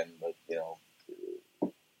came in, but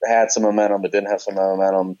had some momentum but didn't have some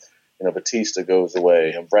momentum. Batista goes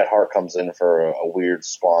away, and Bret Hart comes in for a weird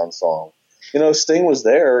swan song. Sting was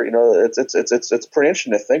there. It's pretty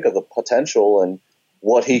interesting to think of the potential and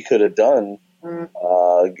what he could have done to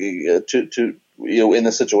in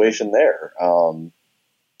the situation there.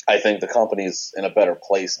 I think the company's in a better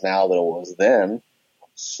place now than it was then.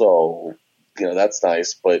 So, that's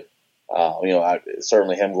nice. But,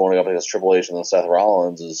 certainly him going up against Triple H and then Seth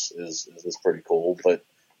Rollins is pretty cool. But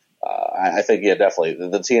I think, definitely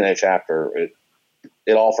the TNA chapter,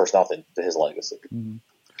 it offers nothing to his legacy. Mm-hmm.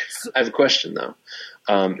 I have a question, though.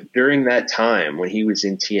 During that time when he was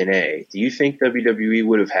in TNA, do you think WWE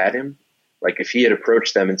would have had him? Like, if he had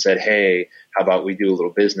approached them and said, hey, how about we do a little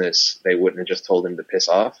business, they wouldn't have just told him to piss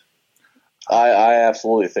off? I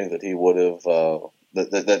absolutely think that he would have,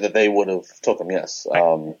 that they would have took him, yes.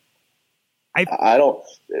 I don't,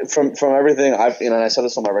 from everything and I said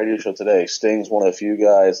this on my radio show today, Sting's one of the few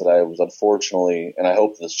guys that I was unfortunately, and I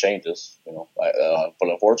hope this changes, but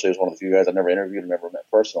unfortunately he was one of the few guys I never interviewed and never met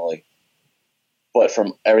personally. But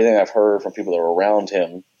from everything I've heard from people that were around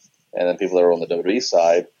him and then people that were on the WWE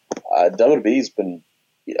side, WWE's been,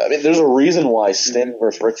 there's a reason why Sting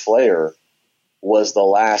versus Ric Flair was the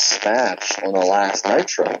last match on the last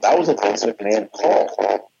Nitro. That was a Vince McMahon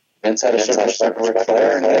call. Vince had a certain respect for Ric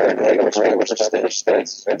Flair, and they had a great respect for Sting.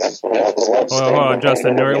 Hold on,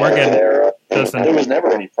 Justin. We're getting Justin. There was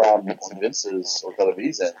never any problem on Vince's or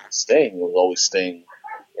WWE's end. Sting, it was always Sting,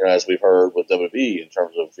 as we've heard with WWE in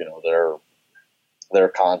terms of their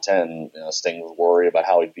content. And, Sting was worried about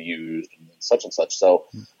how he'd be used and such and such. So,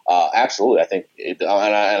 absolutely, I think, and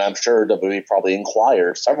I'm sure WWE probably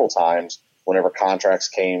inquired several times whenever contracts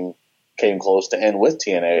came close to end with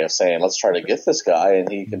TNA of saying, let's try to get this guy. And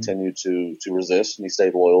he continued to resist, and he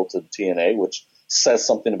stayed loyal to TNA, which says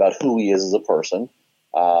something about who he is as a person.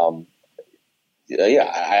 I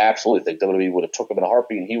absolutely think WWE would have took him in a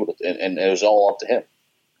heartbeat, and he would have, and it was all up to him.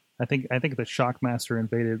 I think the Shockmaster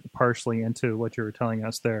invaded partially into what you were telling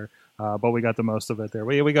us there, but we got the most of it there.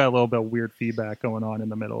 We got a little bit of weird feedback going on in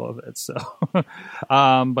the middle of it. So,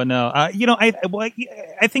 but no, I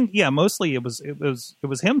think mostly it was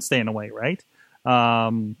him staying away, right?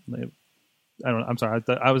 I'm sorry,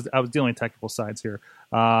 I was dealing with technical sides here,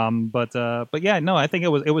 but I think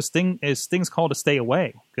it was Sting's call to stay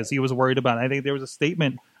away because he was worried about it. I think there was a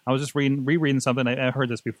statement. I was just rereading something. I heard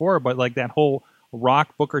this before, but like that whole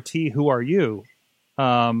Rock Booker T, who are you?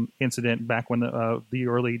 Incident back when the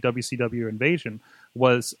early WCW invasion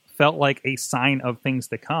felt like a sign of things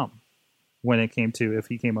to come when it came to if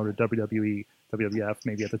he came over to WWE, WWF,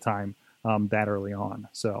 maybe at the time that early on.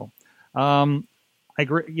 So I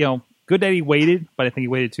agree. Good that he waited, but I think he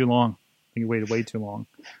waited too long. think he waited way too long.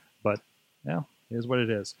 But yeah, it is what it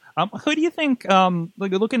is. Who do you think?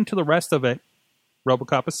 Looking to the rest of it,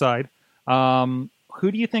 RoboCop aside, who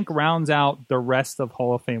do you think rounds out the rest of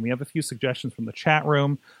Hall of Fame? We have a few suggestions from the chat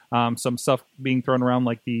room. Some stuff being thrown around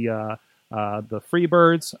like the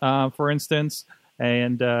Freebirds, for instance,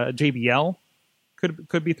 and JBL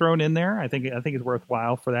could be thrown in there. I think it's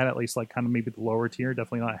worthwhile for that, at least like kind of maybe the lower tier.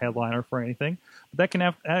 Definitely not a headliner for anything, but that can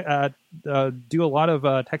have do a lot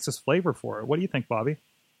of Texas flavor for it. What do you think, Bobby?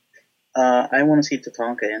 I want to see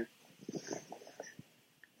Tatanka in.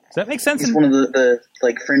 Does that make sense? He's one of the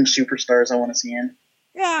like fringe superstars I want to see in.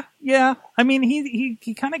 Yeah. I mean,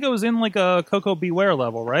 he kind of goes in like a Coco Beware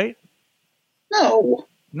level, right? No.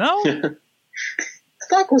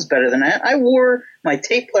 Tatanka was better than that. I wore my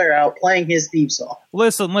tape player out playing his theme song.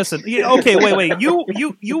 Listen. Yeah, okay, wait.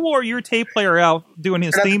 You wore your tape player out doing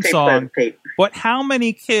his theme song. But how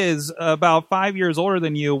many kids about 5 years older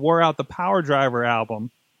than you wore out the Power Driver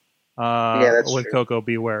album? That's with true. Coco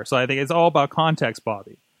Beware. So I think it's all about context,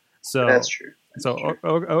 Bobby. So that's true.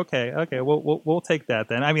 Okay. We'll take that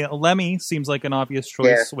then. I mean, Lemmy seems like an obvious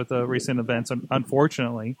choice with the recent events,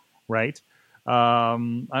 unfortunately, right?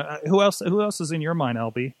 Who else is in your mind,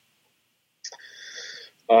 LB?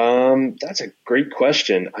 That's a great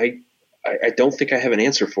question. I don't think I have an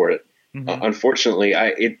answer for it. Mm-hmm. Unfortunately,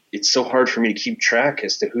 it's so hard for me to keep track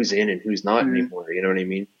as to who's in and who's not anymore. You know what I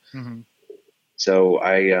mean? Mm-hmm. So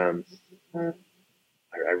I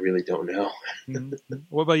really don't know. Mm-hmm.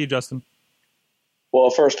 What about you, Justin? Well,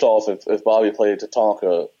 first off, if Bobby played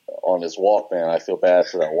Tatanka on his Walkman, I feel bad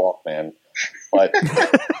for that Walkman. But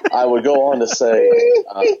I would go on to say,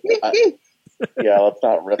 let's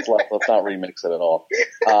not remix it at all.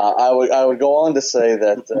 I would go on to say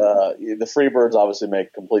that the Freebirds obviously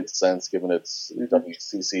make complete sense given its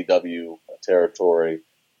WCCW territory.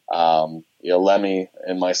 Lemmy,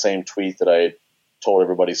 in my same tweet that I told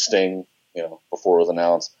everybody Sting, before it was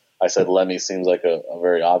announced, I said Lemmy seems like a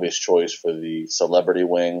very obvious choice for the celebrity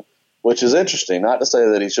wing, which is interesting. Not to say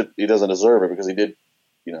that he doesn't deserve it, because he did,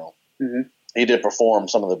 he did perform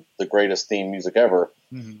some of the greatest theme music ever.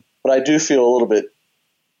 Mm-hmm. But I do feel a little bit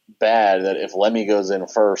bad that if Lemmy goes in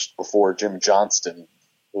first before Jim Johnston,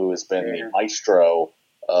 who has been the maestro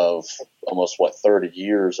of almost 30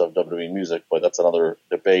 years of WWE music, but that's another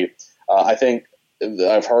debate. I think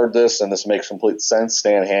I've heard this, and this makes complete sense.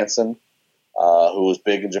 Stan Hansen, who was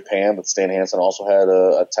big in Japan, but Stan Hansen also had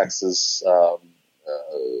a Texas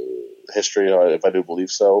history, if I do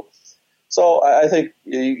believe so. So I think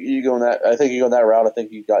you go in that. I think you go in that route. I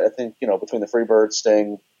think between the Freebirds,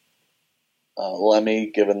 Sting, Lemmy,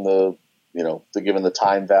 given the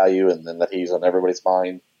time value and then that he's on everybody's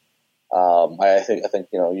mind. I think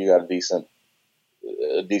you got a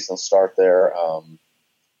decent start there.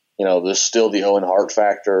 There's still the Owen Hart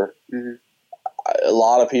factor. Mm-hmm. A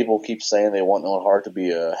lot of people keep saying they want Owen Hart to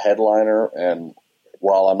be a headliner, and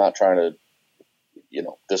while I'm not trying to,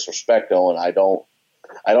 disrespect Owen, I don't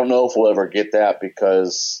know if we'll ever get that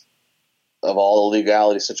because of all the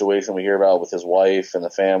legality situation we hear about with his wife and the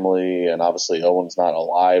family, and obviously Owen's not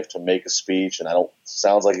alive to make a speech, and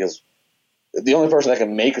sounds like the only person that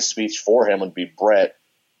can make a speech for him would be Brett,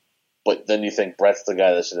 but then you think Brett's the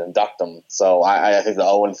guy that should induct him. So I think the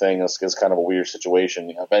Owen thing is kind of a weird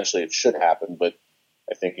situation. Eventually it should happen, but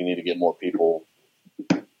I think you need to get more people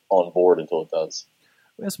on board until it does.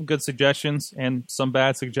 We have some good suggestions and some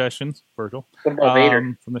bad suggestions, Virgil. What about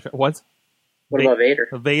Vader? What about Vader?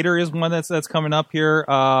 Vader is one that's coming up here.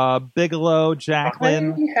 Bigelow,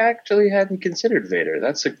 Jacqueline. I actually hadn't considered Vader.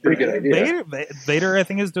 That's a pretty good idea. Vader, I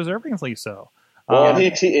think, is deservingly so. Well,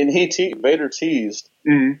 Vader teased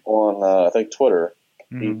on I think Twitter.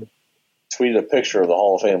 Mm-hmm. He tweeted a picture of the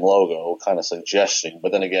Hall of Fame logo, kind of suggesting.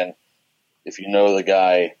 But then again, if you know the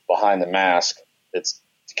guy behind the mask, you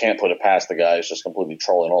can't put it past the guy. It's just completely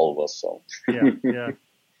trolling all of us. So yeah.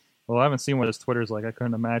 Well, I haven't seen what his Twitter's like. I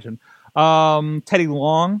couldn't imagine. Teddy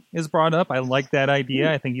Long is brought up. I like that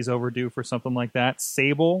idea. I think he's overdue for something like that.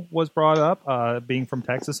 Sable was brought up, being from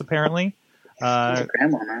Texas apparently. She's a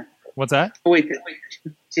grandma now. What's that? Wait,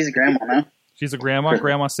 she's a grandma now. She's a grandma.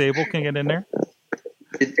 Grandma Sable can get in there.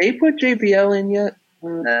 Did they put JBL in yet?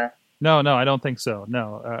 No, I don't think so.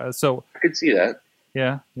 No. So I could see that.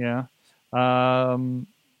 Yeah.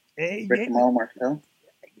 Rick Martel.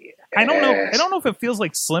 I don't know if it feels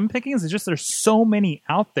like slim pickings. It's just there's so many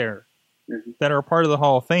out there that are a part of the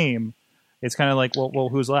Hall of Fame. It's kind of like, well,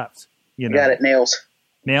 who's left? You got it. Nails.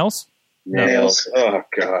 Nails. Oh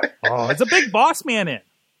God. Oh, it's a big boss man in.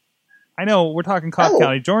 I know we're talking Cobb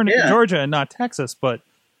County, Georgia, and not Texas, but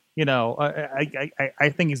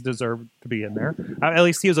I think he's deserved to be in there. At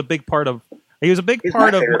least he was a big part of He was a big He's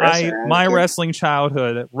part my of favorite wrestler. my wrestling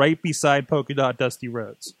childhood, right beside Polka Dot Dusty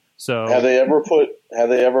Rhodes. So Have they ever put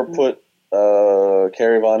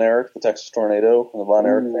Kerry Von Erich, the Texas Tornado, and the Von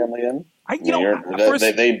Erich family in?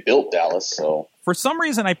 They built Dallas, so for some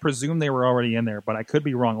reason I presume they were already in there, but I could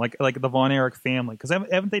be wrong. Like the Von Erich family, because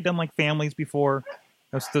haven't they done like families before,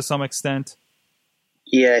 to some extent?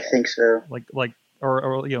 Yeah, I think so. Like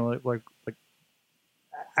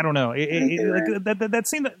I don't know. That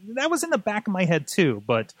seemed that was in the back of my head too.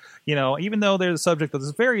 But even though there's a subject of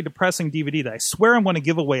this very depressing DVD that I swear I'm going to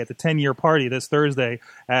give away at the 10-year party this Thursday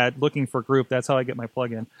at Looking for Group. That's how I get my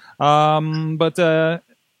plug in.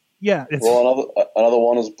 Yeah. Another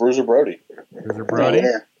one is Bruiser Brody. Bruiser Brody.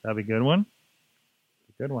 Yeah. That'd be a good one.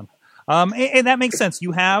 And that makes sense.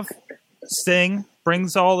 You have Sting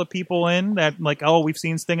brings all the people in that we've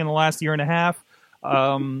seen Sting in the last year and a half.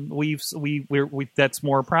 That's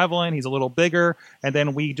more prevalent. He's a little bigger, and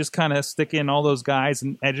then we just kind of stick in all those guys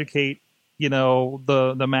and educate,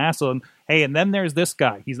 the mass on, hey, and then there's this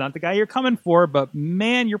guy. He's not the guy you're coming for, but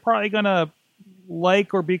man, you're probably gonna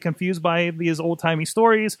like or be confused by these old timey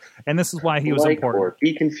stories, and this is why he was important. Or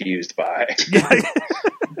be confused by.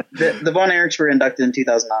 The Von Erichs were inducted in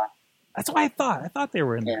 2009. That's what I thought. I thought they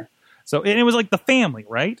were in there. Yeah. So and it was like the family,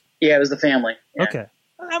 right? Yeah, it was the family. Yeah. Okay.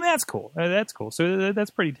 I mean, that's cool. That's cool. So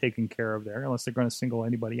that's pretty taken care of there, unless they're going to single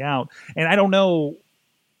anybody out. And I don't know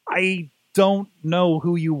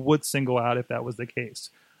who you would single out if that was the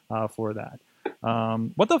case for that.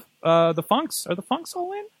 What the Funks? Are the Funks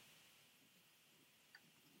all in?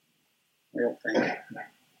 I don't think.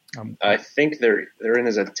 I think they're in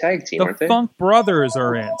as a tag team, aren't The they? Funk Brothers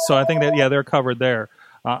are in, so I think that they're covered there.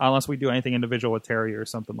 Unless we do anything individual with Terry or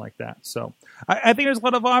something like that. So I think there's a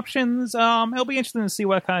lot of options. It'll be interesting to see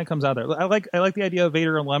what kind of comes out there. I like the idea of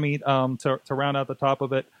Vader and Lemmy to round out the top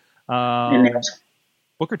of it.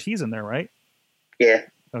 Booker T's in there, right? Yeah.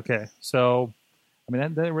 Okay, so I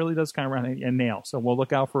mean that really does kind of round and Nail. So we'll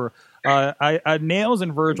look out for Nails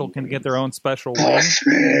and Virgil can get their own special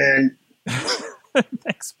win.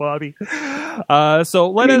 Thanks, Bobby.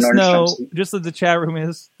 So let us know, just as the chat room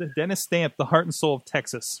is, Dennis Stamp, the heart and soul of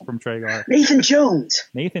Texas from Tragar. Nathan Jones.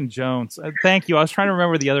 Thank you. I was trying to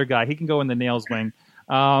remember the other guy. He can go in the Nails wing.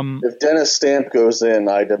 If Dennis Stamp goes in,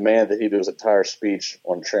 I demand that he do his entire speech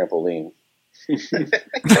on trampoline.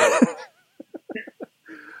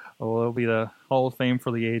 It'll be the Hall of Fame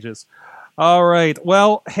for the ages. All right.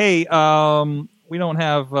 Well, hey, we don't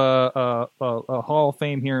have a Hall of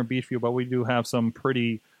Fame here in Beachview, but we do have some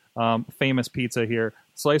pretty famous pizza here.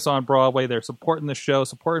 Slice on Broadway. They're supporting the show,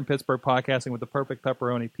 supporting Pittsburgh podcasting with the perfect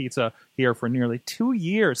pepperoni pizza here for nearly 2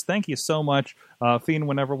 years. Thank you so much, feeding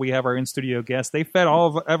whenever we have our in-studio guests. They fed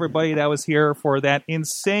everybody that was here for that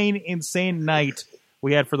insane night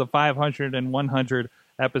we had for the 500 and 100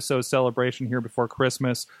 episode celebration here before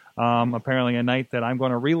Christmas. Apparently a night that I'm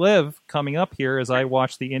going to relive coming up here as I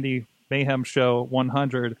watch the Indie Mayhem Show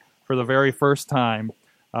 100 for the very first time,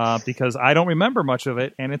 because I don't remember much of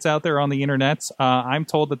it, and it's out there on the internet. I'm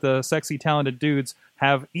told that the sexy, talented dudes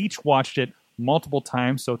have each watched it multiple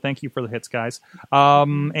times, so thank you for the hits, guys.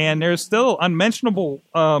 And there's still unmentionable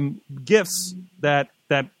gifts that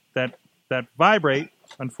vibrate,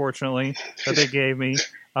 unfortunately, that they gave me.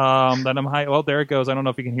 That I'm high. Well, there it goes. I don't know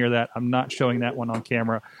if you can hear that. I'm not showing that one on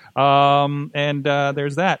camera. And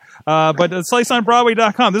there's that. But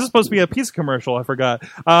sliceonbroadway.com. This is supposed to be a pizza commercial. I forgot.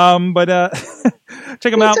 But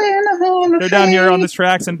check them out. They're down here on the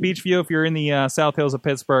tracks in Beachview if you're in the South Hills of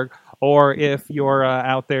Pittsburgh, or if you're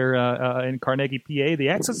out there in Carnegie, PA. The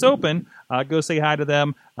exit's open. Go say hi to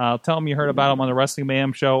them. Tell them you heard about them on the Wrestling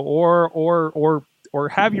Mayhem Show, or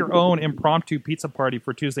have your own impromptu pizza party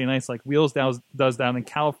for Tuesday nights like Wheels does down in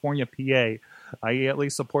California, PA. He at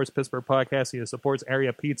least supports Pittsburgh Podcast. He supports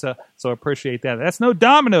Area Pizza, so appreciate that. That's no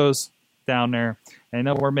Domino's down there. I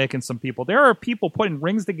know we're making some people. There are people putting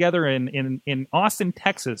rings together in Austin,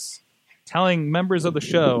 Texas, telling members of the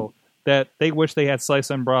show that they wish they had Slice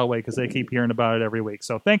on Broadway because they keep hearing about it every week.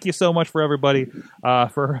 So thank you so much for everybody.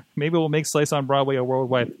 Maybe we'll make Slice on Broadway a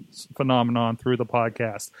worldwide phenomenon through the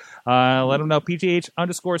podcast. Let them know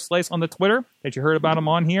PGH_Slice on the Twitter that you heard about them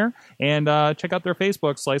on here. And check out their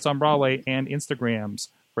Facebook, Slice on Broadway, and Instagrams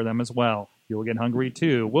for them as well. You will get hungry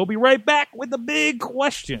too. We'll be right back with the big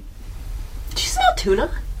question. Did you smell tuna?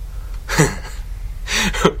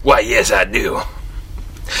 Why, yes, I do.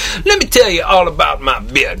 Let me tell you all about my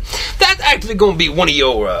beard. That's actually going to be one of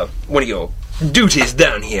your duties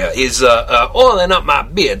down here is oiling up my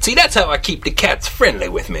beard. See, that's how I keep the cats friendly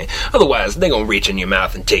with me. Otherwise, they're going to reach in your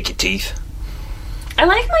mouth and take your teeth. I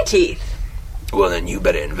like my teeth. Well, then you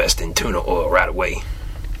better invest in tuna oil right away.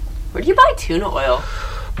 Where do you buy tuna oil?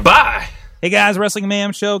 Buy? Hey guys, Wrestling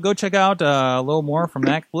Mayhem Show. Go check out a little more from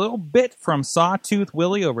that little bit from Sawtooth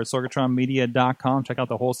Willie over at sorgatronmedia.com. Check out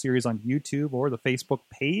the whole series on YouTube or the Facebook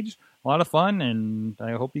page. A lot of fun, and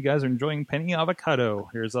I hope you guys are enjoying Penny Avocado.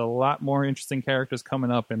 There's a lot more interesting characters coming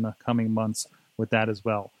up in the coming months with that as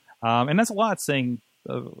well. And that's a lot saying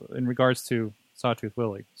in regards to Sawtooth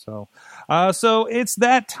Willie. So it's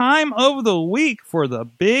that time of the week for the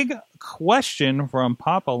big question from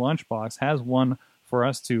Papa Lunchbox. Has one for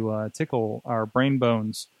us to tickle our brain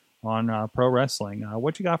bones on pro wrestling.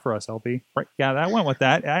 What you got for us, LB? Yeah, I went with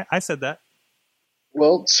that. I said that.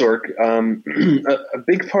 Well, Sork, a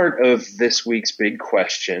big part of this week's big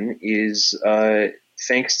question is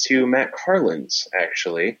thanks to Matt Carlins,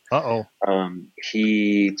 actually.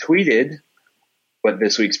 He tweeted what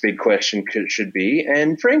this week's big question should be,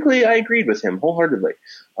 and frankly, I agreed with him wholeheartedly.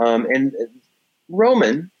 And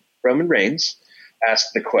Roman Reigns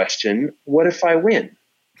asked the question, what if I win?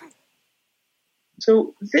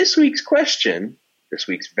 So this week's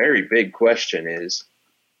very big question is,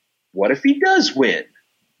 what if he does win?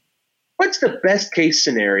 What's the best case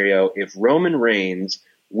scenario if Roman Reigns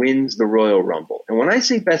wins the Royal Rumble? And when I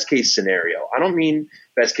say best case scenario, I don't mean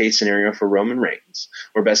best case scenario for Roman Reigns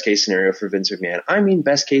or best case scenario for Vince McMahon. I mean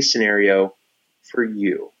best case scenario for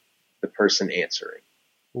you, the person answering.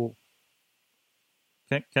 Cool.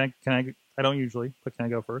 Can I? I don't usually, but can I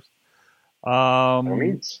go first? By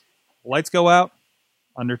means. Lights go out.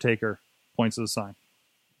 Undertaker points to the sign.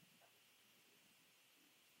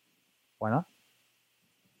 Why not?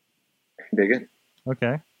 Dig it.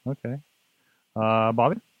 Okay.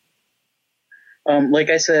 Bobby? Like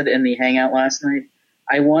I said in the hangout last night,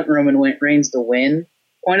 I want Roman Reigns to win,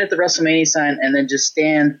 point at the WrestleMania sign, and then just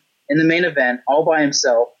stand in the main event all by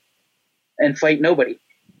himself and fight nobody.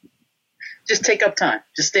 Just take up time.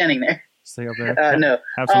 Just standing there. Stay up there. No.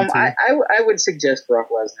 Have some tea. I would suggest Brock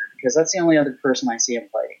Lesnar because that's the only other person I see him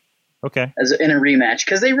fighting. Okay. In a rematch,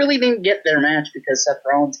 because they really didn't get their match because Seth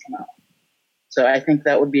Rollins came out. So I think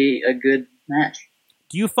that would be a good match.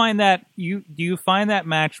 Do you find that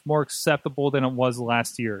match more acceptable than it was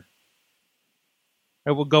last year?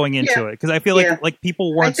 Going into it, because I feel like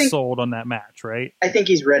people weren't sold on that match, right? I think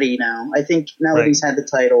he's ready now. I think now that he's had the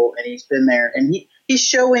title and he's been there, and he's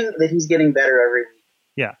showing that he's getting better every week.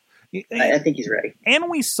 Yeah. I think he's ready. And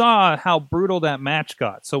we saw how brutal that match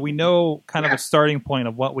got, so we know kind of a starting point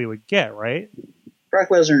of what we would get, right? Brock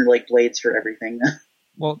Lesnar blades for everything.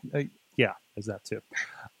 Well, yeah, there's that too.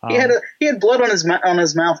 He had blood on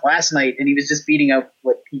his mouth last night, and he was just beating up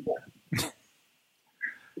people.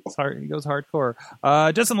 It's hard. He goes hardcore.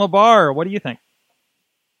 Justin LeBar, what do you think?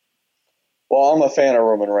 Well, I'm a fan of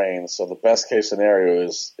Roman Reigns, so the best case scenario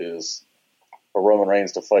is for Roman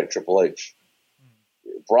Reigns to fight Triple H.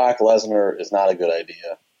 Brock Lesnar is not a good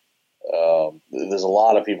idea. There's a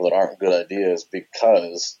lot of people that aren't good ideas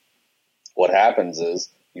because what happens is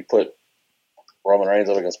you put Roman Reigns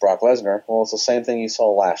up against Brock Lesnar. Well, it's the same thing you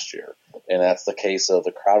saw last year, and that's the case of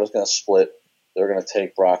the crowd is going to split. They're going to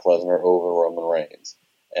take Brock Lesnar over Roman Reigns.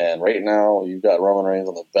 And right now, you've got Roman Reigns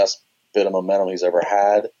on the best bit of momentum he's ever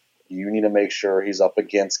had. You need to make sure he's up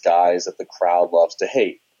against guys that the crowd loves to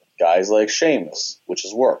hate. Guys like Sheamus, which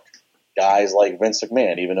has worked. Guys like Vince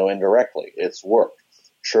McMahon, even though indirectly, it's worked.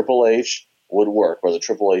 Triple H would work. Whether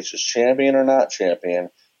Triple H is champion or not champion,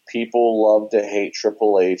 people love to hate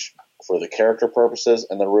Triple H for the character purposes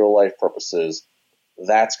and the real life purposes.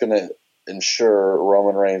 That's going to ensure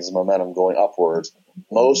Roman Reigns' momentum going upwards.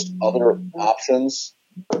 Most other options,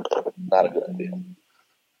 not a good idea.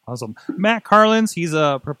 Awesome. Matt Carlins, he's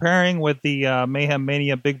preparing with the Mayhem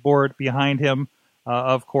Mania big board behind him,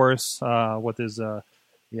 of course, with his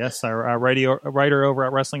our writer over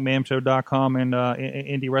at WrestlingMayhemShow.com and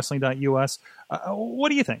IndieWrestling.us. What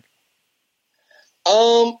do you think?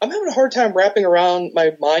 I'm having a hard time wrapping around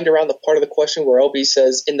my mind around the part of the question where LB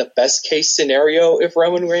says, in the best case scenario, if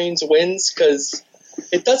Roman Reigns wins, because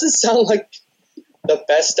it doesn't sound like the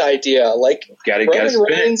best idea. Like, gotta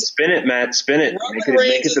spin it, Matt, spin it.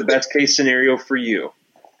 Make it the best case scenario for you.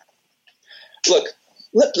 Look,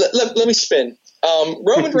 let me spin.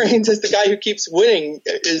 Roman Reigns as the guy who keeps winning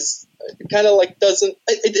is kind of like it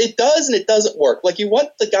does and it doesn't work. Like, you want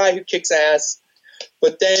the guy who kicks ass,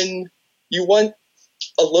 but then you want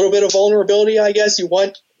a little bit of vulnerability, I guess. You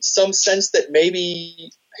want some sense that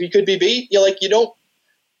maybe he could be beat. You don't,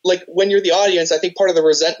 like, when you're the audience, I think part of the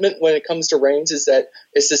resentment when it comes to Reigns is that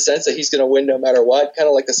it's the sense that he's going to win no matter what. Kind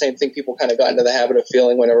of like the same thing people kind of got into the habit of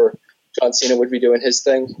feeling whenever John Cena would be doing his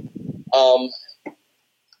thing.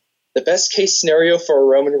 The best case scenario for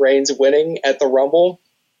Roman Reigns winning at the Rumble,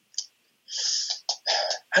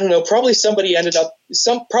 I don't know, probably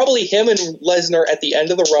him and Lesnar at the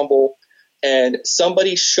end of the Rumble and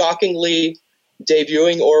somebody shockingly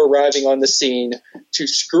debuting or arriving on the scene to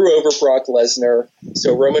screw over Brock Lesnar,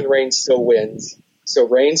 so Roman Reigns still wins. So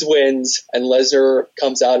Reigns wins, and Lesnar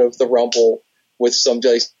comes out of the Rumble with some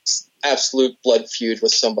just absolute blood feud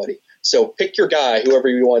with somebody. So pick your guy, whoever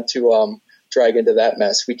you want to drag into that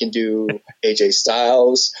mess. We can do AJ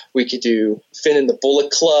Styles. We could do Finn and the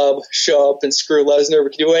Bullet Club show up and screw Lesnar. We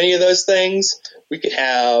could do any of those things. We could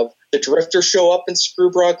have the Drifter show up and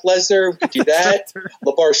screw Brock Lesnar. We could do that.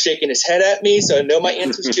 LeVar's shaking his head at me, so I know my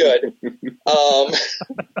answer's good.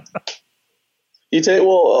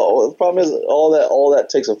 The problem is all that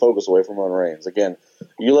takes a focus away from Roman Reigns. Again,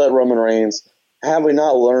 you let Roman Reigns. Have we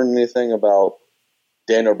not learned anything about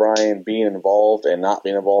Daniel Bryan being involved and not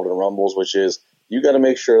being involved in Rumbles? Which is, you got to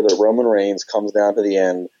make sure that Roman Reigns comes down to the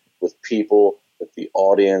end with people that the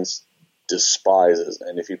audience despises.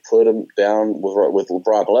 And if you put him down with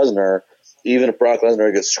Brock Lesnar, even if Brock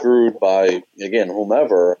Lesnar gets screwed by, again,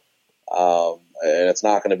 whomever, and it's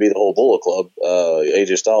not going to be the whole Bullet Club,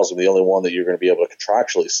 AJ Styles is the only one that you're going to be able to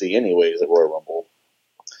contractually see anyways at Royal Rumble.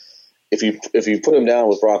 If you put him down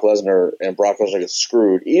with Brock Lesnar and Brock Lesnar gets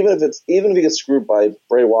screwed, even if he gets screwed by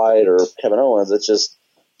Bray Wyatt or Kevin Owens, it's just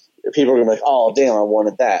people are going to be like, oh damn, I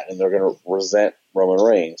wanted that, and they're going to resent Roman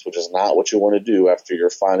Reigns, which is not what you want to do after you're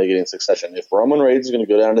finally getting succession. If Roman Reigns is going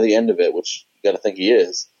to go down to the end of it, which you got to think he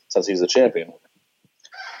is, since he's the champion,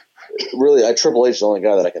 really, Triple H is the only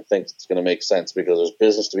guy that I can think is going to make sense, because there's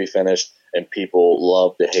business to be finished and people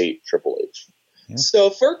love to hate Triple H. Yeah. So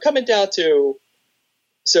if we're coming down to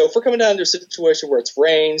a situation where it's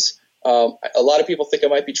Reigns, a lot of people think it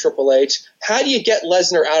might be Triple H. How do you get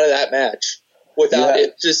Lesnar out of that match without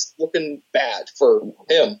it just looking bad for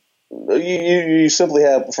him? You simply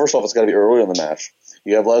have, first off, it's got to be early in the match.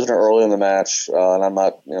 You have Lesnar early in the match, and I'm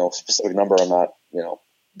not, specific number I'm not,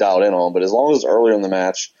 dialed in on, but as long as it's earlier in the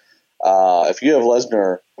match, if you have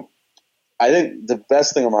Lesnar, I think the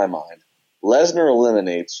best thing in my mind, Lesnar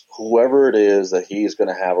eliminates whoever it is that he's going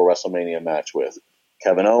to have a WrestleMania match with.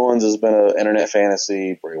 Kevin Owens has been an internet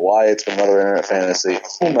fantasy. Bray Wyatt's been another internet fantasy.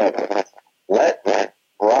 Whomever. Let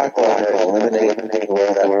Brock Lesnar eliminate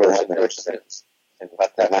whoever that person is. And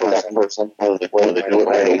let that person, whether they do it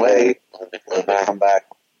right away, whether they come back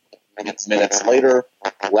minutes later,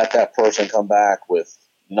 let that person come back with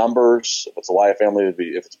numbers. If it's the Wyatt family,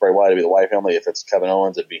 if it's Bray Wyatt, it'd be the Wyatt family. If it's Kevin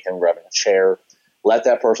Owens, it'd be him grabbing a chair. Let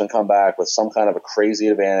that person come back with some kind of a crazy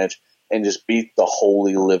advantage and just beat the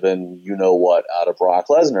holy living you-know-what out of Brock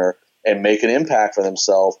Lesnar and make an impact for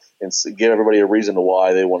themselves and give everybody a reason to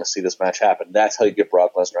why they want to see this match happen. That's how you get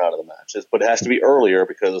Brock Lesnar out of the match. But it has to be earlier,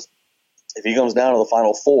 because if he comes down to the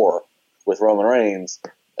final four with Roman Reigns,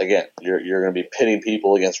 again, you're going to be pitting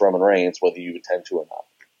people against Roman Reigns, whether you intend to or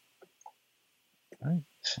not. Right.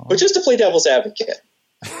 But just to play devil's advocate,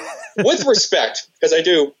 with respect, because I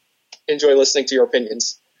do enjoy listening to your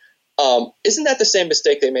opinions, isn't that the same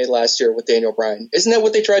mistake they made last year with Daniel Bryan? Isn't that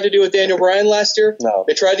what they tried to do with Daniel Bryan last year? No.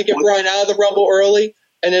 They tried to get Bryan out of the Rumble early,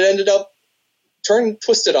 and it ended up turning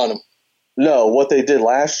twisted on him. No, what they did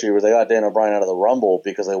last year was they got Daniel Bryan out of the Rumble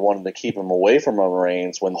because they wanted to keep him away from Roman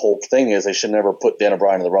Reigns, when the whole thing is they should never put Daniel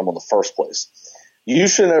Bryan in the Rumble in the first place.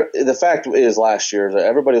 The fact is, last year, that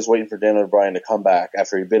everybody was waiting for Daniel Bryan to come back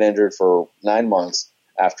after he'd been injured for 9 months,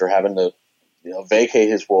 after having to vacate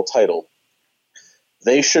his world title.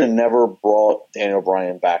 They should have never brought Daniel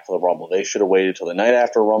Bryan back for the Rumble. They should have waited till the night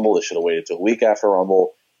after Rumble. They should have waited till a week after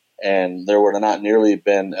Rumble, and there would have not nearly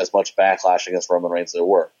been as much backlash against Roman Reigns as there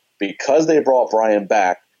were. Because they brought Bryan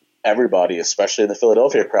back, everybody, especially in the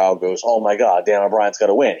Philadelphia crowd, goes, oh my God, Daniel Bryan's got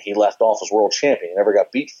to win. He left off as world champion. He never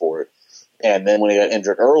got beat for it. And then when he got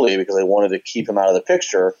injured early because they wanted to keep him out of the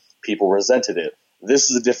picture, people resented it. This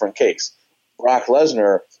is a different case. Brock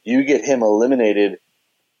Lesnar, you get him eliminated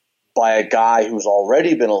by a guy who's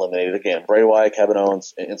already been eliminated. Again, Bray Wyatt, Kevin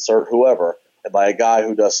Owens, insert whoever. And by a guy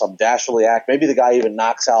who does some dastardly act. Maybe the guy even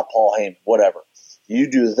knocks out Paul Heyman, whatever. You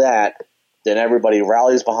do that, then everybody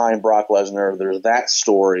rallies behind Brock Lesnar. There's that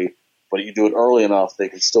story. But you do it early enough, they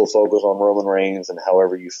can still focus on Roman Reigns and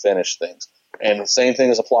however you finish things. And the same thing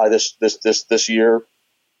is apply this year.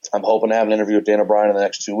 I'm hoping to have an interview with Daniel Bryan in the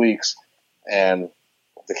next 2 weeks. And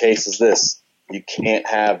the case is this. You can't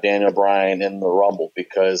have Daniel Bryan in the Rumble,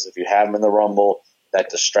 because if you have him in the Rumble, that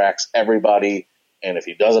distracts everybody. And if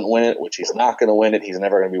he doesn't win it, which he's not going to win it, he's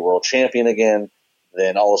never going to be world champion again,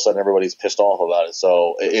 then all of a sudden everybody's pissed off about it.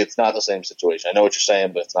 So it's not the same situation. I know what you're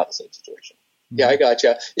saying, but it's not the same situation. Yeah, I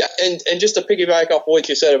gotcha. Yeah, and just to piggyback off what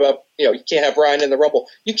you said about, you can't have Bryan in the Rumble.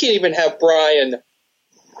 You can't even have Bryan.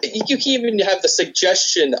 You can't even have the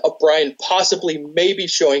suggestion of Bryan possibly maybe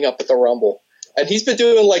showing up at the Rumble. And he's been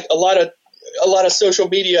doing like a lot of a lot of social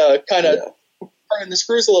media kind of turning the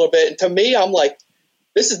screws a little bit. And to me, I'm like,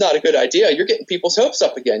 this is not a good idea. You're getting people's hopes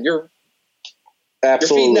up again. You're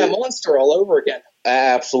feeding that monster all over again.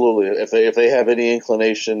 Absolutely. If they have any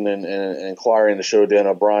inclination and inquiring to show Dan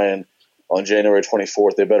O'Brien on January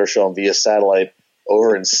 24th, they better show him via satellite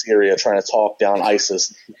over in Syria trying to talk down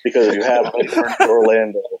ISIS, because if you have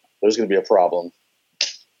Orlando, there's going to be a problem.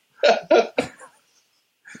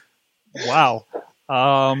 Wow.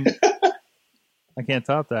 I can't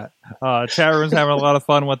top that. Chat room's having a lot of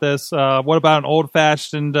fun with this. What about an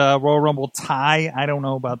old-fashioned Royal Rumble tie? I don't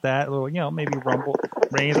know about that. Maybe Rumble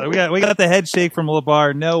Reigns. We got the head shake from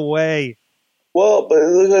LeBar. No way. Well, but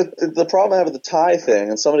the problem I have with the tie thing,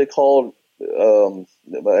 and somebody called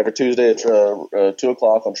every Tuesday at 2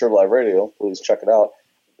 o'clock on Triple Live Radio. Please check it out.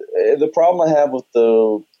 The problem I have with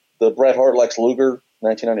the Bret Hart Lex Luger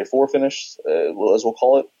 1994 finish, as we'll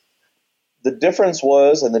call it, the difference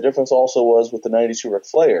was, and the difference also was with the 92 Ric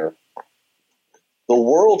Flair, the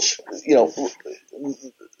world,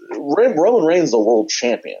 Roman Reigns is the world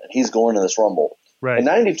champion, and he's going to this Rumble. Right. In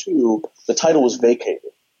 92, the title was vacated,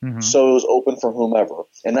 so it was open for whomever.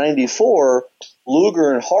 In 94,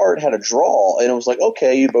 Luger and Hart had a draw, and it was like,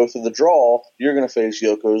 okay, you both have the draw, you're going to face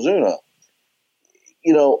Yokozuna.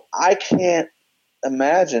 I can't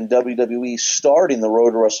imagine WWE starting the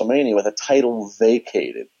road to WrestleMania with a title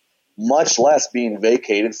vacated, much less being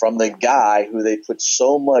vacated from the guy who they put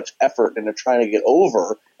so much effort into trying to get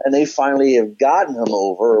over, and they finally have gotten him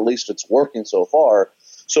over, or at least it's working so far.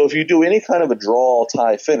 So if you do any kind of a draw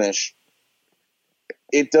tie finish,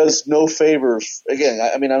 it does no favors. Again,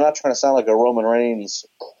 I'm not trying to sound like a Roman Reigns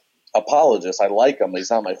apologist. I like him. He's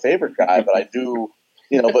not my favorite guy, but I do,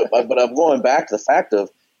 but I'm going back to the fact of,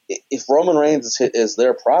 if Roman Reigns is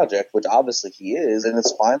their project, which obviously he is, and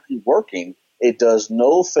it's finally working, it does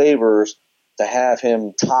no favors to have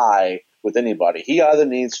him tie with anybody. He either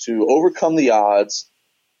needs to overcome the odds,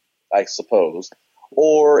 I suppose,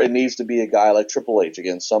 or it needs to be a guy like Triple H,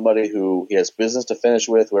 again, somebody who he has business to finish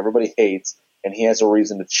with, who everybody hates, and he has a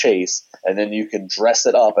reason to chase, and then you can dress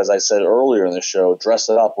it up, as I said earlier in the show, dress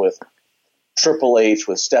it up with Triple H,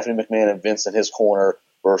 with Stephanie McMahon and Vince in his corner,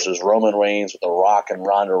 versus Roman Reigns with The Rock and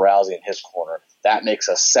Ronda Rousey in his corner. That makes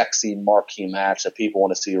a sexy marquee match that people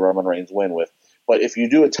want to see Roman Reigns win with. But if you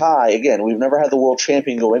do a tie, again, we've never had the world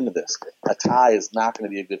champion go into this. A tie is not going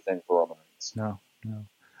to be a good thing for Roman Reigns. No.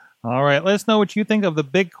 All right, let us know what you think of the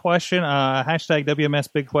big question. Hashtag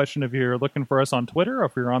WMS Big Question if you're looking for us on Twitter, or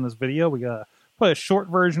if you're on this video. We got to put a short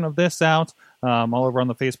version of this out all over on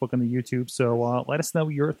the Facebook and the YouTube. So let us know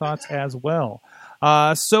your thoughts as well.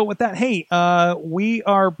 So with that, hey, we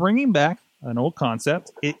are bringing back an old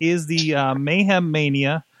concept. It is the Mayhem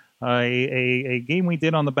Mania, a game we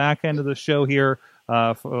did on the back end of the show here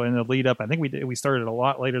in the lead up. I think we started a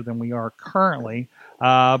lot later than we are currently.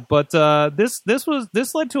 But this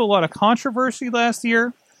led to a lot of controversy last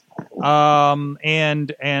year. And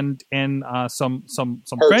some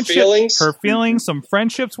hurt feelings, some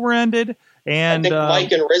friendships were ended. And I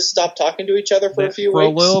think Mike and Riz stopped talking to each other for a few weeks.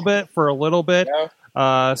 For a little bit. Yeah.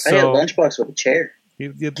 I had Lunchbox with a chair.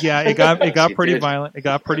 Yeah, it got pretty violent. It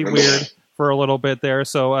got pretty weird for a little bit there.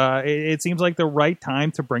 So it seems like the right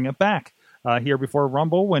time to bring it back here before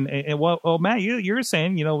Rumble. Matt, you're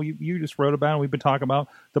saying, you just wrote about it, and we've been talking about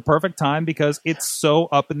the perfect time because it's so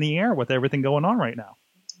up in the air with everything going on right now.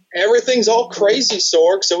 Everything's all crazy,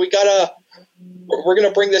 Sorg. So we're going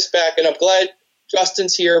to bring this back, and I'm glad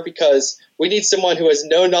Justin's here because we need someone who has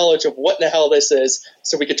no knowledge of what in the hell this is,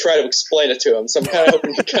 so we could try to explain it to him. So I'm kind of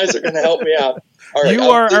hoping you guys are going to help me out. All right, you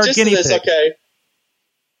are our guinea pig. Okay.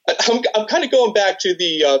 I'm kind of going back to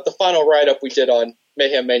the final write-up we did on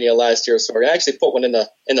Mayhem Mania last year, so we're going to actually put one in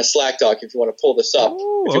the Slack doc if you want to pull this up.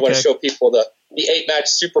 If you want to show people the 8-match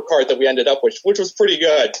super card that we ended up with, which was pretty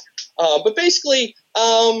good. But basically,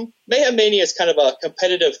 Mayhem Mania is kind of a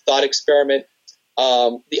competitive thought experiment.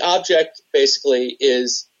 The object basically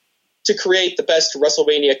is to create the best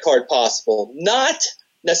WrestleMania card possible, not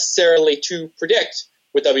necessarily to predict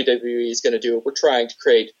what WWE is going to do. We're trying to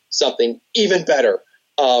create something even better.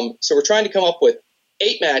 So we're trying to come up with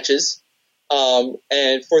 8 matches,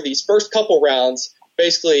 and for these first couple rounds,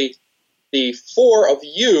 basically the 4 of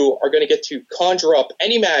you are going to get to conjure up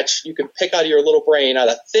any match you can pick out of your little brain out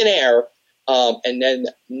of thin air, and then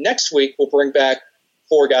next week we'll bring back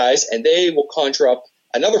 4 guys, and they will conjure up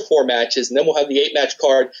another 4 matches, and then we'll have the 8-match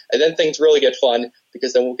card, and then things really get fun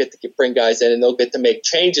because then we'll get to bring guys in, and they'll get to make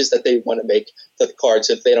changes that they want to make to the cards.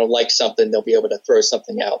 If they don't like something, they'll be able to throw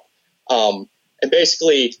something out. And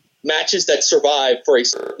basically, matches that survive for a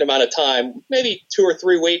certain amount of time, maybe 2 or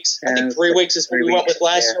 3 weeks. I think 3 weeks is what we went with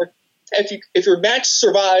last year. If your match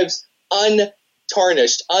survives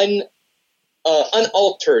untarnished,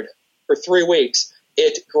 unaltered for 3 weeks,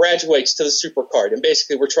 it graduates to the super card. And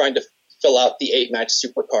basically we're trying to fill out the 8-match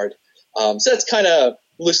super card. So that's kind of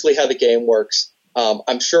loosely how the game works.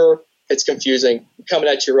 I'm sure it's confusing, coming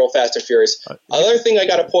at you real fast and furious. Another thing I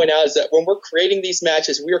got to point out is that when we're creating these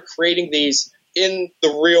matches, we are creating these in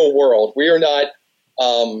the real world. We are not,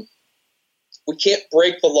 we can't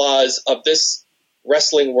break the laws of this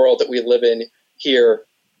wrestling world that we live in here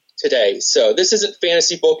today. So this isn't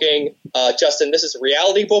fantasy booking, Justin. This is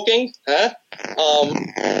reality booking, huh?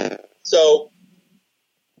 So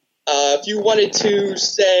if you wanted to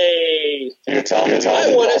say,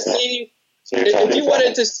 I want to see, if you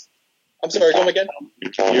wanted to, I'm sorry, go again.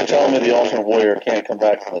 You're telling me the Ultimate Warrior can't come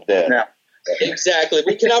back from the dead? No. Exactly.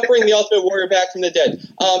 We cannot bring the Ultimate Warrior back from the dead.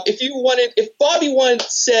 If Bobby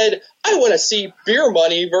once said, I want to see Beer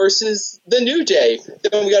Money versus the New Day,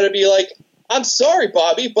 then we got to be like, I'm sorry,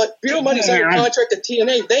 Bobby, but Beer Money's under contract at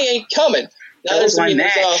TNA. They ain't coming. Now there's a whole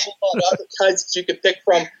lot of other kinds that you could pick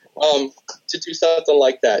from to do something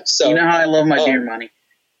like that. So you know how I love my Beer Money.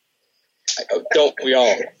 Don't we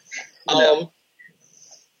all? No.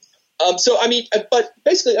 So, I mean, but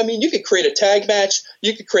basically, I mean, you could create a tag match.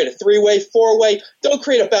 You could create a 3-way, 4-way. Don't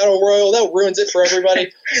create a battle royal. That ruins it for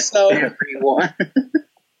everybody. So, everyone.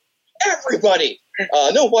 Everybody.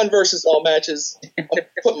 No one versus all matches. I'm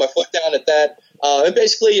putting my foot down at that. And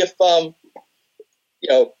basically, if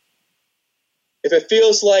it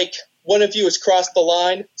feels like one of you has crossed the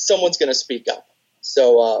line, someone's going to speak up.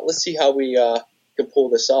 So, let's see how we can pull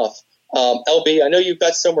this off. LB, I know you've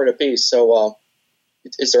got somewhere to be, so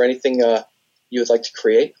is there anything you would like to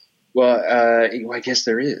create? Well, I guess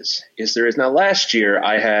there is. Yes, there is. Now, last year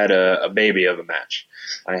I had a baby of a match.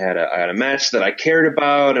 I had a match that I cared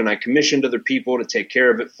about, and I commissioned other people to take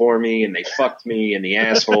care of it for me, and they fucked me in the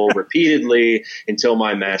asshole repeatedly until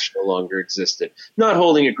my match no longer existed. Not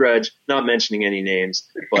holding a grudge, not mentioning any names,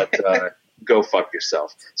 but go fuck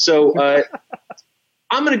yourself. So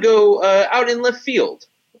I'm gonna go out in left field.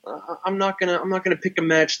 I'm not gonna pick a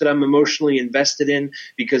match that I'm emotionally invested in,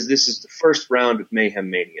 because this is the first round of Mayhem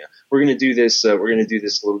Mania. We're gonna do this. We're gonna do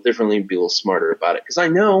this a little differently and be a little smarter about it. Because I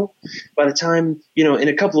know by the time in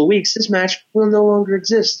a couple of weeks, this match will no longer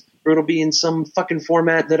exist, or it'll be in some fucking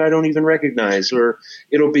format that I don't even recognize, or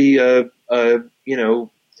it'll be a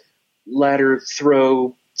ladder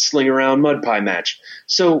throw, sling around mud pie match.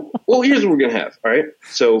 So, here's what we're gonna have. All right.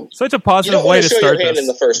 So such a positive way to start this. You don't want to show your hand this in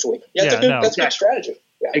the first week. Yeah, that's a good strategy.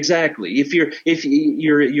 Yeah. Exactly. If you're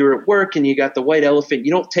at work and you got the white elephant,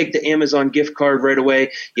 you don't take the Amazon gift card right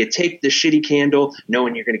away. You take the shitty candle,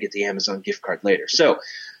 knowing you're going to get the Amazon gift card later. So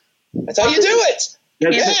that's how you do it.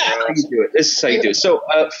 This is how you do it. This is how you do it. So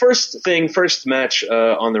first match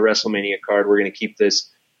on the WrestleMania card. We're going to keep this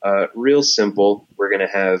real simple. We're going to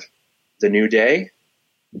have the New Day,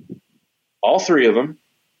 all 3 of them,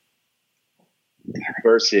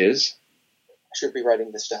 versus. I should be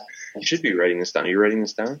writing this down. You should be writing this down. Are you writing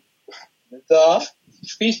this down?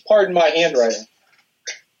 Please pardon my handwriting.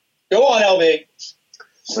 Go on, LB.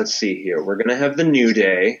 Let's see here. We're going to have the New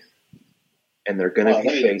Day, and they're going to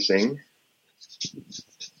be facing.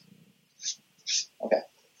 Okay.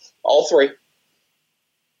 All 3.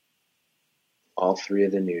 All 3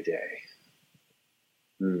 of the New Day.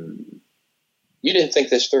 You didn't think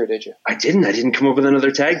this through, did you? I didn't. I didn't come up with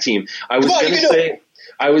another tag team. I was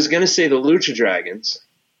going to say the Lucha Dragons.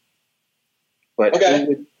 But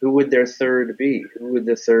who would their third be? Who would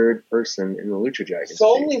the third person in the Lucha Dragons If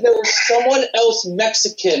only there was someone else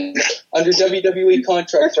Mexican under WWE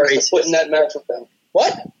contract for us to put in that match with them.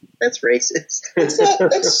 What? That's racist. That's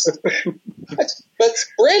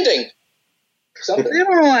branding. Something. They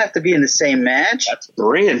don't all have to be in the same match. That's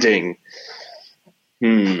branding.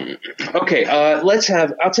 Okay, let's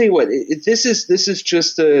have. I'll tell you what. This is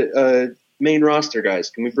just a main roster, guys.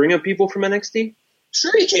 Can we bring up people from NXT?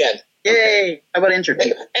 Sure, you can. Yay! How about injury?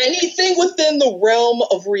 Anything within the realm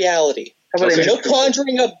of reality. How about no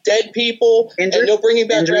conjuring up dead people, and no bringing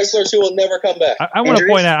back wrestlers who will never come back. I want to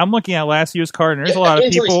point out, I'm looking at last year's card, and there's a lot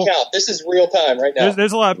of people. Count. This is real time right now.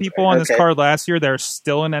 There's a lot of people on this card last year that are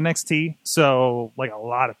still in NXT, so like a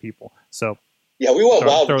lot of people. So yeah, we went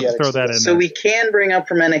wild. Throw that in. So we can bring up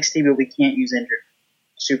from NXT, but we can't use injured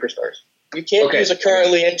superstars. You can't use a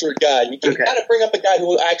currently injured guy. You can kind of bring up a guy who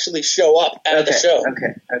will actually show up at the show.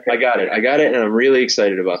 Okay. I got it, and I'm really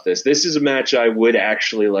excited about this. This is a match I would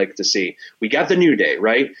actually like to see. We got the New Day,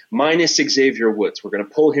 right? Minus Xavier Woods. We're going to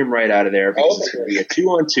pull him right out of there because it's going to be a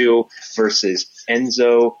 2-on-2 versus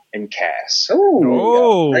Enzo and Cass.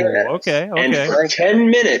 Okay. And for 10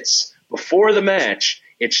 minutes before the match,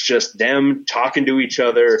 it's just them talking to each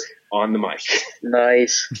other, on the mic.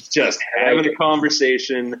 Nice. Just having a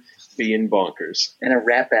conversation, being bonkers. In a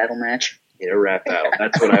rap battle match. In a rap battle.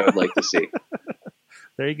 That's what I would like to see.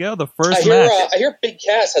 There you go. The first I match. hear Big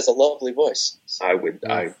Cass has a lovely voice.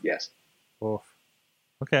 Yes. Oof.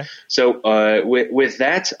 Okay. So with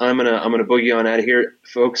that, I'm gonna boogie on out of here,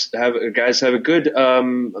 folks. Have a good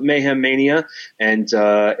Mayhem Mania, and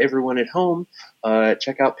everyone at home,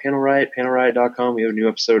 check out Panel Riot, panelriot.com. We have a new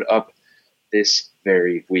episode up this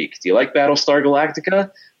very week. Do you like Battlestar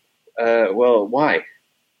Galactica? Well, why?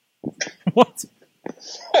 What?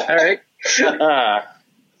 All right.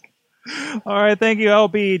 All right. Thank you,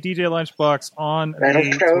 LB, DJ Lunchbox on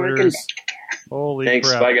the Twitters. Holy Thanks.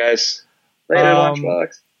 crap. Bye, guys. Later,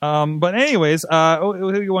 Lunchbox. But anyways,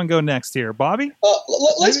 who do you want to go next here? Bobby?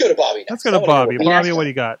 Let's go to Bobby next. Let's go to Bobby. Bobby, what do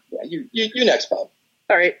you got? Yeah, you next, Bob.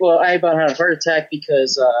 All right. Well, I about had a heart attack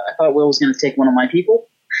because I thought Will was going to take one of my people.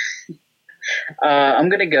 I'm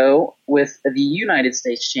going to go with the United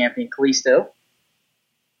States champion, Kalisto,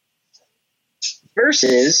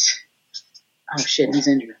 versus... Oh, shit, he's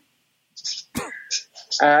injured.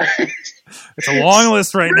 It's a long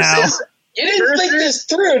list right now. You didn't think this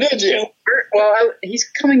through, did you? Well, he's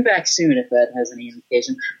coming back soon, if that has any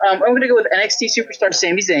indication. I'm going to go with NXT superstar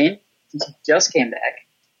Sami Zayn. He just came back.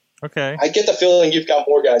 Okay. I get the feeling you've got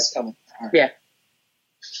more guys coming. Yeah.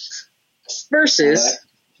 Versus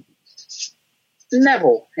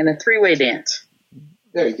Neville in a three-way dance.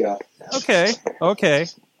 There you go. Okay.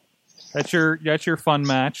 That's your fun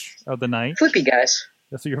match of the night. Flippy guys.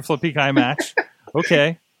 That's your flippy guy match.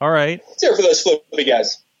 Okay. All right. Let's hear it for those flippy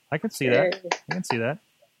guys. I can see that.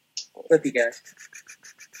 Flippy guys.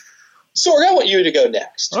 Sorg, I want you to go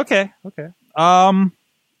next. Okay. Let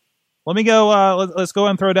me go. Let's go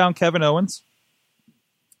and throw down Kevin Owens.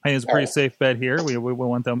 I think it's a pretty safe bet here. We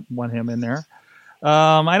want him in there.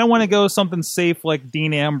 I don't want to go something safe like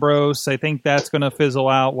Dean Ambrose. I think that's going to fizzle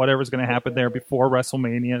out. Whatever's going to happen there before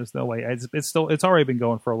WrestleMania, there's no way. It's already been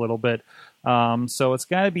going for a little bit. So it's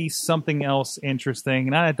got to be something else interesting.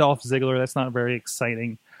 Not a Dolph Ziggler. That's not very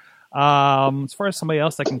exciting. As far as somebody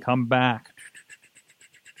else that can come back,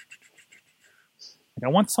 I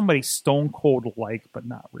want somebody Stone Cold like, but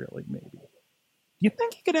not really. Maybe. Do you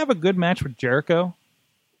think he could have a good match with Jericho?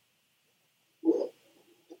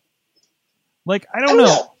 Like, I don't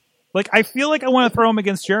know. Like, I feel like I want to throw him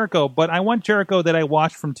against Jericho, but I want Jericho that I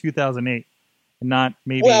watched from 2008, and not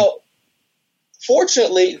maybe. Well,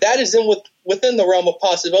 fortunately, that is within the realm of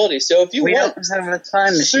possibility. So if you want have a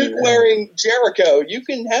time suit-wearing Jericho, you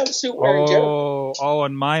can have suit-wearing Jericho. Oh,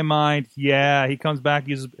 in my mind, yeah, he comes back.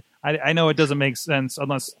 I know it doesn't make sense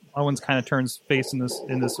unless Owens kind of turns face in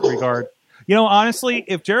this regard. You know, honestly,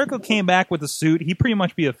 if Jericho came back with a suit, he'd pretty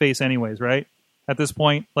much be a face anyways, right? At this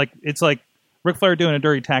point, like it's like Ric Flair doing a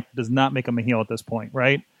dirty tactic does not make him a heel at this point,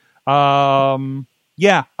 right?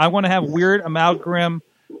 Yeah, I want to have weird amalgam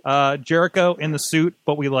Jericho in the suit,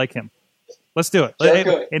 but we like him. Let's do it.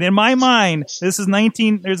 And in my mind, this is like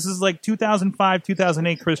 2005,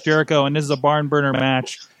 2008 Chris Jericho, and this is a barn burner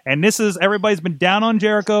match. And everybody's been down on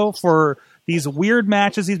Jericho for these weird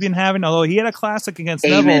matches he's been having. Although he had a classic against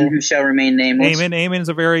Neville, who shall remain nameless. Eamon is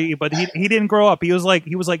but he didn't grow up. He was like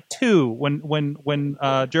 2 when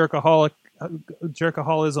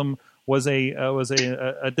Jerichoholism was a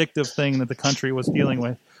addictive thing that the country was dealing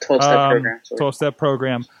with. 12-step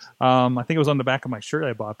program. I think it was on the back of my shirt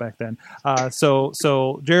I bought back then.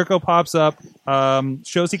 So Jericho pops up,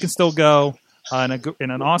 shows he can still go in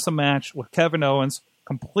an awesome match with Kevin Owens,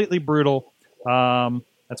 completely brutal.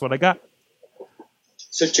 That's what I got.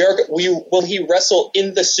 So Jericho, will he wrestle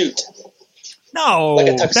in the suit? No, like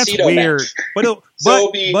a tuxedo that's weird. Match. It'll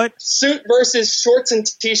be suit versus shorts and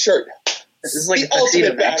t-shirt. This is like the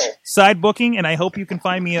ultimate battle. Side booking, and I hope you can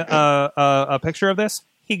find me a picture of this.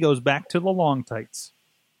 He goes back to the long tights.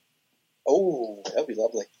 Oh, that'd be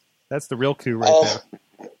lovely. That's the real coup right there.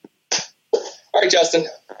 All right, Justin.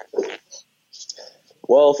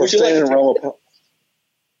 Well, if we're staying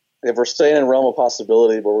in realm of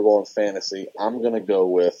possibility, but we're going fantasy, I'm going to go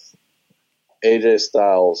with AJ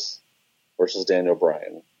Styles versus Daniel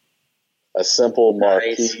Bryan. A simple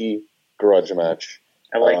marquee grudge match.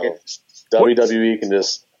 I like it. WWE can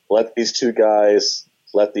just let these two guys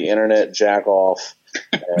let the internet jack off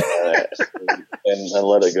and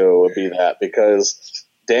let it go and be that, because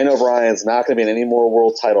Daniel Bryan's not going to be in any more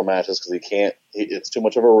world title matches because he can't. It's too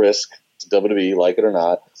much of a risk to WWE, like it or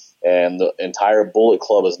not. And the entire Bullet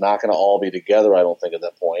Club is not going to all be together, I don't think, at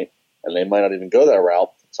that point. And they might not even go that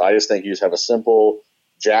route. So I just think you just have a simple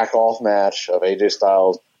jack-off match of AJ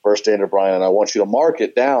Styles versus Daniel Bryan. And I want you to mark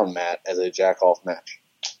it down, Matt, as a jack-off match.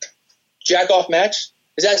 Jack-off match?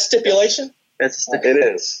 Is that a stipulation? That's a It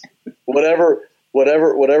is.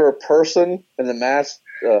 Whatever person in the match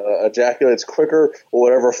ejaculates quicker, or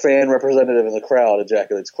whatever fan representative in the crowd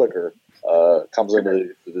ejaculates quicker, comes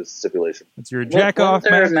into the stipulation. It's your jack-off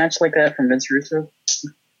Wasn't there match. a match like that from Vince Russo?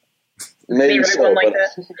 Maybe Did he write so, one like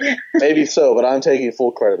but, that? maybe so, but I'm taking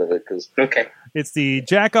full credit of it because Okay. It's the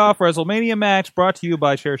jack-off WrestleMania match brought to you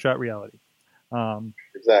by Share Shot Reality.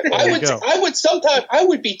 exactly. There you go. I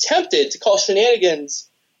would be tempted to call shenanigans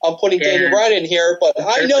on putting Yeah. Daniel Bryan in here, but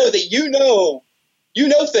I know that you know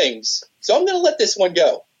things, so I'm going to let this one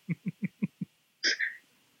go.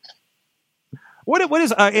 What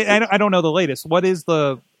is? I don't know the latest. What is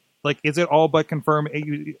the like? Is it all but confirmed?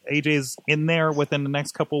 AJ's in there within the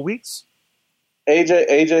next couple of weeks.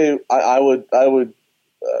 AJ, I would,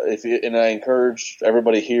 if you, and I encourage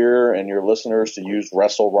everybody here and your listeners to use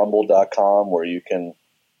WrestleRumble.com, where you can,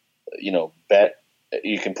 bet.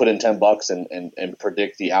 You can put in $10 and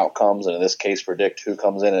predict the outcomes, and in this case, predict who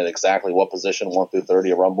comes in at exactly what position, 1 through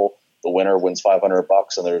 30 of Rumble. The winner wins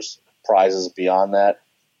 $500, and there's prizes beyond that.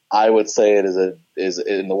 I would say it is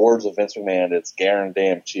in the words of Vince McMahon, it's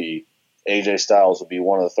guaranteed AJ Styles will be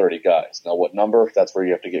one of the 30 guys. Now, what number? That's where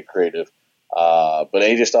you have to get creative. But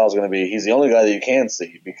AJ Styles is going to be, he's the only guy that you can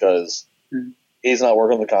see because he's not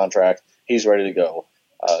working the contract. He's ready to go.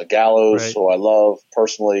 Gallows, Right. who I love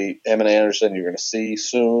personally, him and Anderson, you're going to see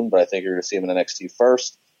soon, but I think you're going to see him in NXT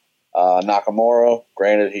first. Nakamura,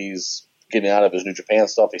 granted, he's getting out of his New Japan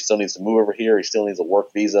stuff. He still needs to move over here. He still needs a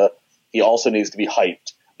work visa. He also needs to be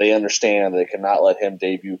hyped. They understand they cannot let him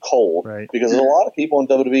debut cold because there's a lot of people in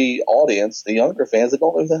WWE audience, the younger fans, that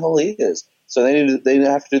don't know who the hell he is. So they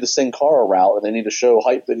have to do the Sin Cara route, and they need to show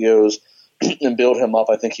hype videos and build him up.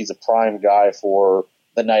 I think he's a prime guy for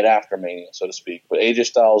the night after Mania, so to speak. But AJ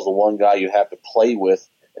Styles is the one guy you have to play with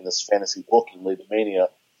in this fantasy booking lead to Mania.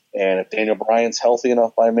 And if Daniel Bryan's healthy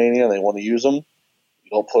enough by Mania and they want to use him, you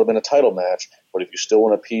don't put him in a title match. But if you still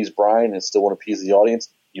want to appease Bryan and still want to appease the audience,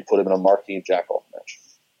 you put him in a marquee jack-off match.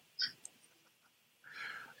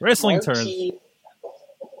 Wrestling terms.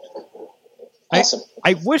 Awesome.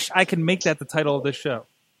 I wish I could make that the title of this show.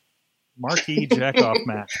 Marquee jack-off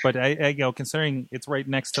match. But I considering it's right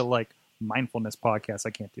next to like mindfulness podcast, I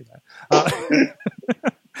can't do that.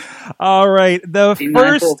 All right. The Be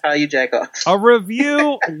mindful of first how you jack off. a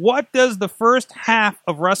review. What does the first half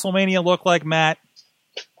of WrestleMania look like, Matt?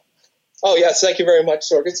 Oh, yes, thank you very much,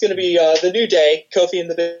 Sorg. It's going to be the New Day, Kofi and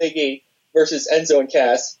the Big E versus Enzo and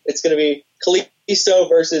Cass. It's going to be Kalisto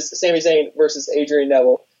versus Sami Zayn versus Adrian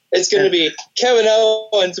Neville. It's going to be Kevin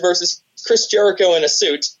Owens versus Chris Jericho in a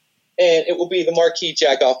suit. And it will be the marquee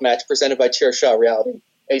jack-off match presented by Chair Shot Reality,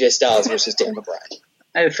 AJ Styles versus Daniel Bryan.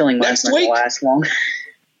 I have a feeling mine's not going to last long.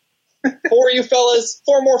 Four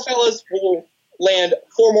more fellas will land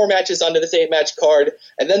 4 more matches onto this 8-match card,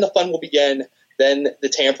 and then the fun will begin. Then the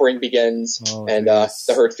tampering begins,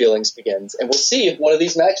 the hurt feelings begins, and we'll see if one of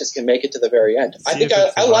these matches can make it to the very end. I think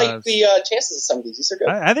I like the chances of some of these. These are good.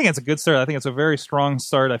 I think it's a good start. I think it's a very strong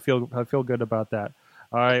start. I feel good about that.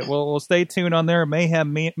 All right, well, we'll stay tuned on there.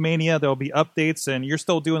 Mayhem Mania, there'll be updates, and you're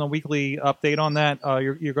still doing a weekly update on that.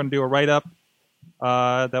 You're going to do a write-up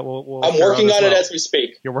that we'll I'm working on it as we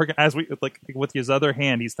speak. You're working with his other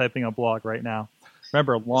hand. He's typing a blog right now.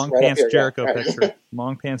 Remember, long right pants here, Jericho yeah. picture.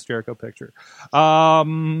 Long pants Jericho picture. All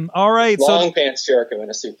right, Long pants Jericho in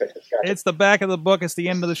a suit picture. Gotcha. It's the back of the book. It's the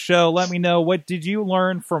end of the show. Let me know, what did you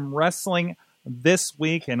learn from wrestling this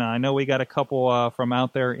week? And I know we got a couple from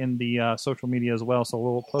out there in the social media as well, so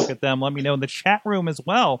we'll poke at them. Let me know in the chat room as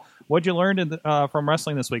well. What'd you learn from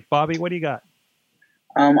wrestling this week? Bobby, what do you got?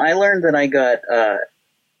 I learned that I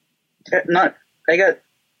got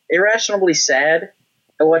irrationally sad.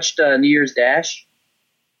 I watched New Year's Dash,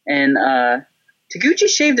 and Taguchi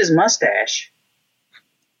shaved his mustache.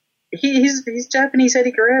 He's Japanese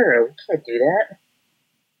Eddie Guerrero. You can't do that.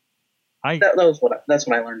 That's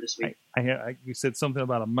what I learned this week. You said something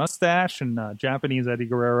about a mustache and Japanese Eddie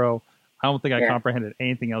Guerrero. I don't think I comprehended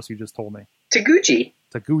anything else you just told me. Taguchi.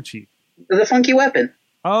 The funky weapon.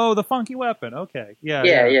 Oh, the funky weapon. Okay.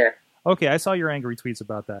 Yeah. Okay, I saw your angry tweets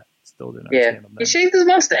about that. Still didn't understand them. He shaved his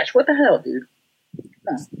mustache. What the hell, dude?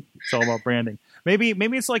 It's all about branding. Maybe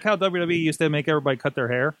it's like how WWE used to make everybody cut their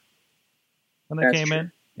hair when they came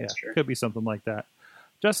in. Yeah, could be something like that.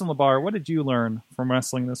 Justin LeBar, what did you learn from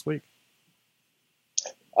wrestling this week?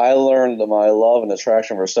 I learned that my love and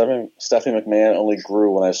attraction for Stephanie McMahon only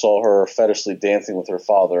grew when I saw her fetishly dancing with her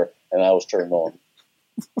father, and I was turned on.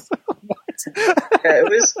 What?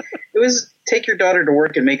 It was take your daughter to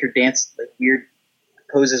work and make her dance like weird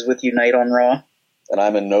poses with you night on Raw. And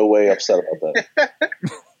I'm in no way upset about that.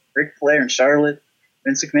 Ric Flair and Charlotte,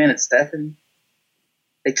 Vince McMahon and Stephanie.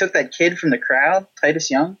 They took that kid from the crowd,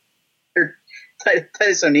 Titus Young, or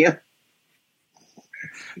Titus O'Neil.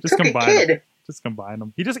 Just took combine a kid. them. Just combine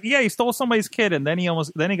them. He stole somebody's kid, and then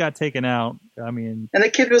he got taken out. I mean, and the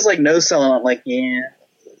kid was like no selling. I'm like, yeah.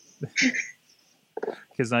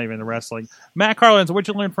 Kid's not even in wrestling. Matt Carlins, what'd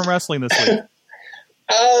you learn from wrestling this week?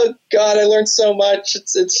 Oh God, I learned so much.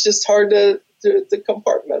 It's just hard to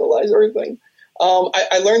compartmentalize everything.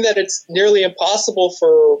 I learned that it's nearly impossible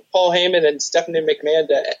for Paul Heyman and Stephanie McMahon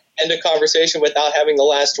to end a conversation without having the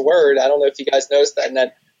last word. I don't know if you guys noticed that in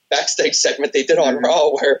that backstage segment they did on Raw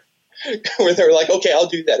where they were like, okay, I'll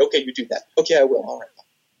do that. Okay, you do that. Okay, I will. All right.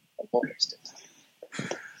 I won't understand.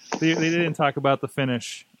 They didn't talk about the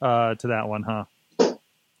finish to that one, huh?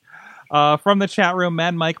 From the chat room,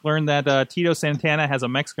 Mad Mike learned that Tito Santana has a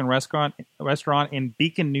Mexican restaurant in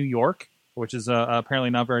Beacon, New York, which is apparently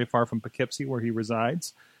not very far from Poughkeepsie, where he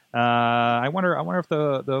resides. I wonder if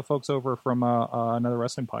the folks over from another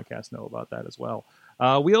wrestling podcast know about that as well.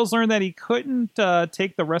 Wheels learned that he couldn't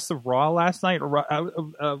take the rest of Raw last night.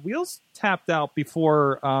 Wheels tapped out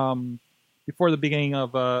before the beginning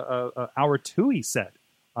of hour 2. He said.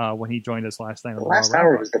 When he joined us last night. The last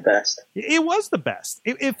hour was the best. It was the best.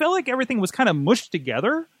 It felt like everything was kind of mushed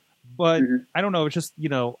together, but I don't know. It's just,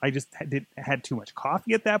 I just had too much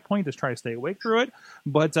coffee at that point to try to stay awake through it.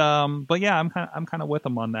 But yeah, I'm kind of with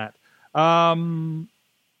him on that.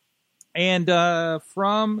 And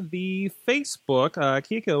from the Facebook,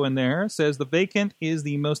 Kiko in there says the Vacant is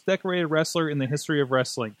the most decorated wrestler in the history of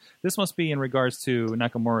wrestling. This must be in regards to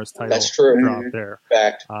Nakamura's title. That's true. Drop there.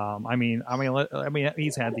 Fact. I mean,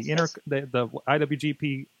 he's had the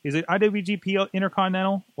IWGP. Is it IWGP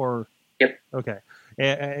Intercontinental or? Yep. Okay.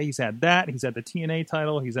 He's had that. He's had the TNA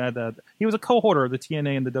title. He was a co-holder of the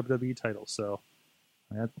TNA and the WWE title. So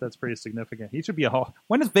that's pretty significant. He should be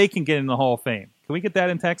when does Vacant get in the Hall of Fame? Can we get that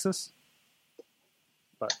in Texas?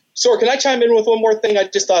 Sorry, can I chime in with one more thing? I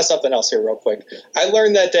just thought of something else here real quick. I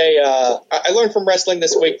learned that I learned from wrestling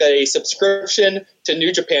this week that a subscription to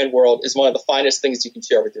New Japan World is one of the finest things you can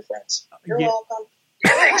share with your friends. You're welcome.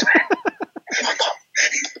 Thanks, man.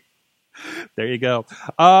 There you go.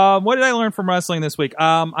 What did I learn from wrestling this week?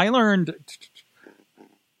 I learned...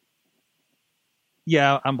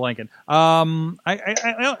 Yeah, I'm blanking.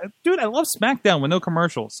 Dude, I love SmackDown with no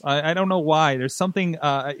commercials. I don't know why. There's something.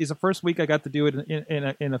 It's the first week I got to do it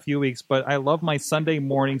in a few weeks, but I love my Sunday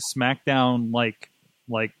morning SmackDown like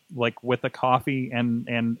with a coffee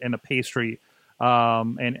and a pastry,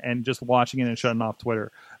 and just watching it and shutting off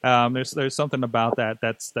Twitter. There's something about that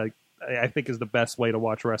I think is the best way to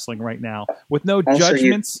watch wrestling right now, with no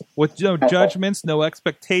judgments, no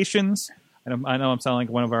expectations. And I know I'm sounding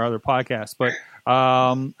like one of our other podcasts, but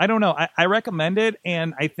I don't know. I recommend it,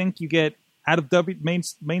 and I think you get out of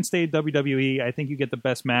mainstay WWE. I think you get the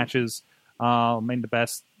best matches, and the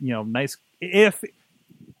best, nice. If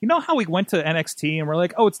you know how we went to NXT and we're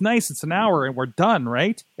like, oh, it's nice, it's an hour, and we're done,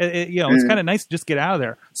 right? It's kind of nice to just get out of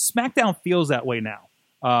there. SmackDown feels that way now,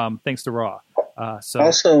 thanks to Raw.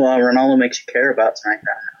 Also, Ronaldo makes you care about SmackDown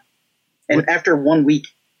now, and after 1 week.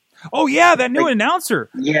 Oh yeah, that new announcer.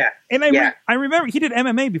 Yeah, and I remember he did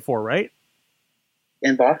MMA before, right?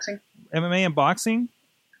 In boxing, MMA and boxing.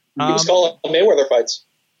 He was calling Mayweather fights.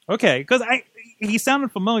 Okay, because he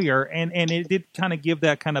sounded familiar, and it did kind of give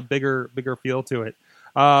that kind of bigger feel to it.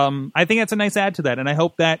 I think that's a nice add to that, and I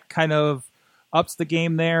hope that kind of ups the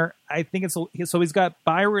game there. I think so. He's got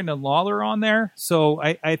Byron and Lawler on there, so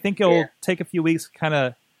I think it'll take a few weeks to kind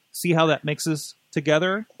of see how that mixes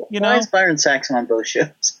together. Why is Byron Saxon on both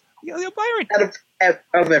shows? Byron out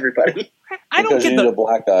of everybody. I don't get the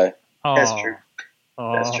black guy. Oh, that's true.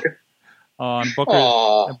 That's true. And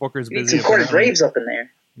Booker's busy. Some Corey Graves up in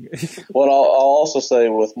there. Well, I'll also say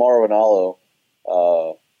with Mauro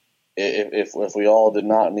Ranallo, if we all did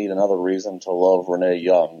not need another reason to love Renee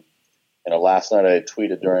Young, last night I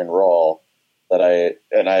tweeted during Raw that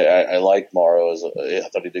I liked Mauro. I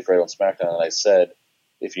thought he did great on SmackDown, and I said,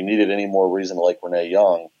 if you needed any more reason to like Renee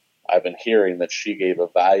Young, I've been hearing that she gave a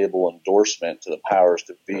valuable endorsement to the powers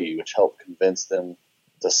that be, which helped convince them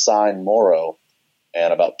to sign Mauro.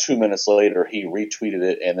 And about 2 minutes later, he retweeted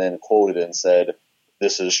it and then quoted it and said,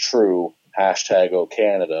 "This is true,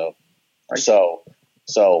 #OCanada."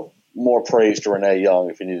 So more praise to Renee Young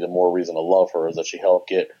if you needed more reason to love her, is that she helped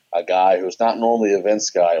get a guy who's not normally a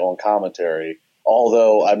Vince guy on commentary.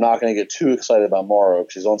 Although I'm not going to get too excited about Mauro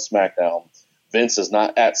because he's on SmackDown. Vince is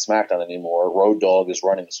not at SmackDown anymore. Road Dogg is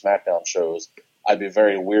running the SmackDown shows. I'd be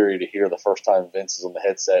very weary to hear the first time Vince is on the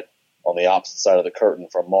headset on the opposite side of the curtain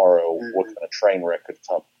from Mauro. What kind of train wreck could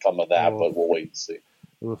come of that, but we'll wait and see.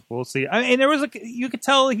 We'll see. I mean, you could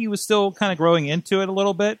tell he was still kind of growing into it a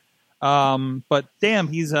little bit. But damn,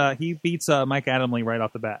 he beats Mike Adamle right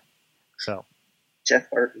off the bat. So Jeff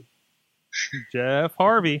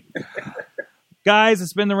Harvey. Guys,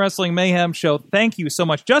 it's been the Wrestling Mayhem Show. Thank you so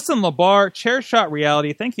much. Justin LaBar, Chairshot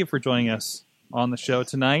Reality, thank you for joining us on the show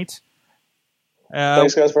tonight.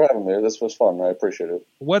 Thanks, guys, for having me. This was fun. I appreciate it.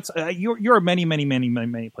 You're at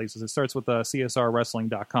many places. It starts with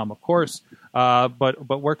CSRWrestling.com, of course.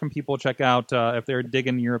 But where can people check out if they're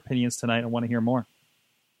digging your opinions tonight and want to hear more?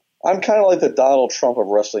 I'm kind of like the Donald Trump of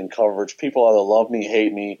wrestling coverage. People either love me,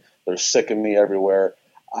 hate me, they're sick of me everywhere.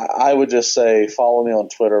 I would just say follow me on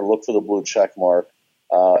Twitter, look for the blue check mark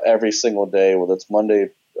every single day, whether it's Monday,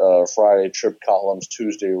 Friday, Trip Columns,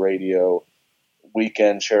 Tuesday Radio,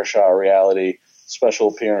 weekend, Chairshot Reality, special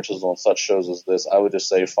appearances on such shows as this. I would just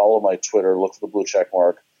say follow my Twitter, look for the blue check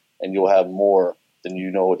mark, and you'll have more than you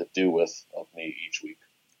know what to do with of me each week.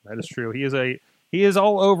 That is true. He is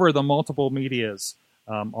all over the multiple medias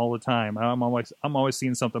all the time. I'm always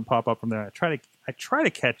seeing something pop up from there. I try to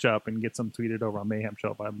catch up and get some tweeted over on Mayhem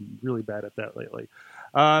Show, but I'm really bad at that lately.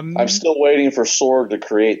 I'm still waiting for Sorg to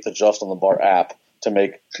create the Justin LaBar app to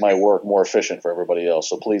make my work more efficient for everybody else.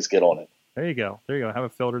 So please get on it. There you go. Have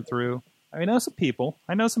it filtered through. I know some people.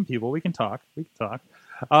 We can talk.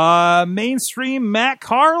 Mainstream Matt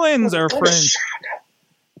Carlin's our friend.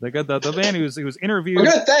 The man who was interviewed.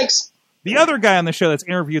 We're good, thanks. The other guy on the show that's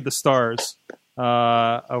interviewed the stars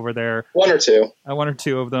over there. One or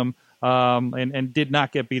two of them. And did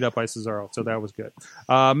not get beat up by Cesaro, so that was good.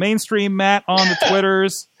 Mainstream Matt on the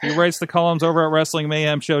Twitters. He writes the columns over at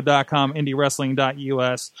WrestlingMayhemShow.com,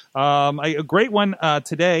 IndieWrestling.us. A great one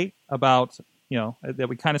today about, that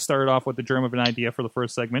we kind of started off with the germ of an idea for the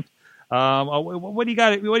first segment. What do you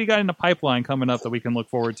got in the pipeline coming up that we can look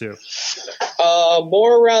forward to?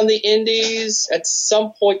 More around the indies. At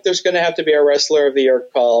some point, there's going to have to be a Wrestler of the Year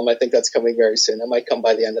column. I think that's coming very soon. It might come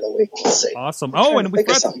by the end of the week. We'll see. Awesome. Oh, and we've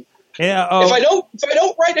got something. Yeah. If I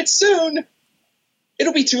don't write it soon,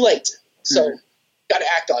 it'll be too late. So, got to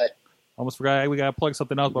act on it. Almost forgot we got to plug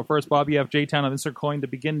something else. But first, Bobby F. J-Town of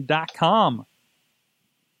InsertCoin2Begin.com.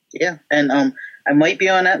 Yeah, and I might be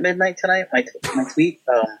on at midnight tonight. My tweet.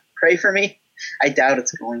 Pray for me. I doubt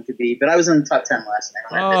it's going to be, but I was in the top 10 last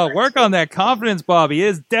night. Oh, work on that confidence, Bobby. It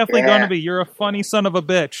is definitely going to be. You're a funny son of a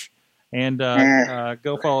bitch. And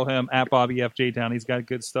go follow him at Bobby F. J-Town. He's got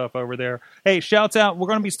good stuff over there. Hey, shouts out. We're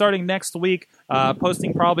going to be starting next week,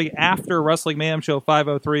 posting probably after Wrestling Mayhem Show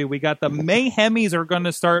 503. We got the Mayhemies are going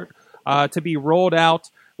to start to be rolled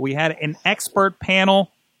out. We had an expert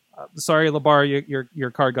panel. Sorry, LaBar,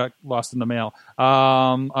 your card got lost in the mail.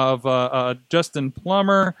 Of Justin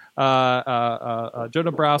Plummer, Joe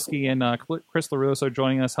Dabrowski, and Chris LaRusso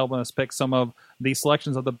joining us, helping us pick some of the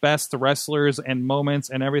selections of the best wrestlers and moments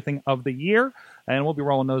and everything of the year. And we'll be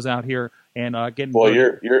rolling those out here and getting. Well,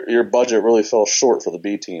 your budget really fell short for the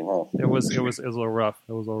B team, huh? It was a little rough.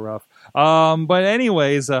 But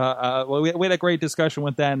anyways, we had a great discussion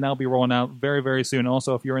with that, and that'll be rolling out very, very soon.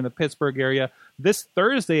 Also, if you're in the Pittsburgh area, this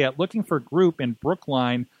Thursday at Looking for Group in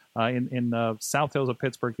Brookline, in South Hills of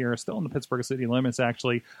Pittsburgh here, still in the Pittsburgh city limits,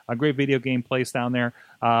 actually. A great video game place down there.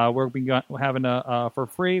 We're having for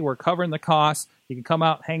free. We're covering the cost. You can come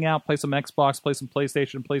out, hang out, play some Xbox, play some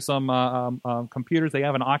PlayStation, play some computers. They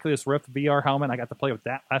have an Oculus Rift VR helmet. I got to play with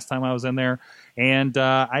that last time I was in there. And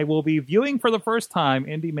I will be viewing for the first time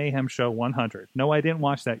Indie Mayhem Show 100. No, I didn't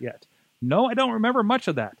watch that yet. No, I don't remember much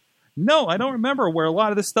of that. No, I don't remember where a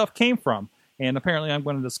lot of this stuff came from. And apparently I'm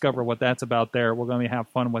going to discover what that's about there. We're going to have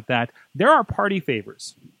fun with that. There are party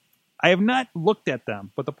favors. I have not looked at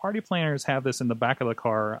them, but the party planners have this in the back of the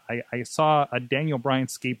car. I saw a Daniel Bryan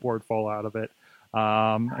skateboard fall out of it,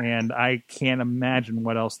 and I can't imagine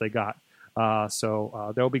what else they got.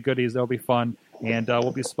 So there'll be goodies. There'll be fun, and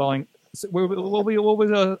we'll be spelling. We'll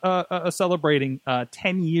be celebrating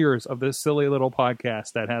 10 years of this silly little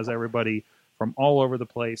podcast that has everybody from all over the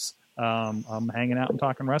place hanging out and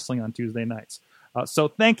talking wrestling on Tuesday nights. So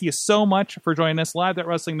thank you so much for joining us live at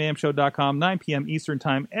WrestlingMayhemShow.com, 9 p.m. Eastern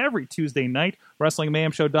Time every Tuesday night.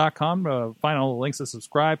 WrestlingMayhemShow.com. Find all the links to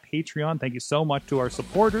subscribe. Patreon. Thank you so much to our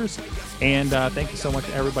supporters. And thank you so much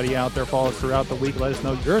to everybody out there. Follow us throughout the week. Let us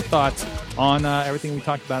know your thoughts on everything we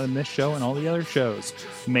talked about in this show and all the other shows.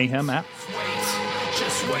 Mayhem app.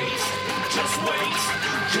 Just wait. Just wait.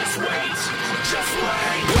 Just wait. Just wait.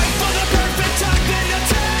 Wait for the perfect time, then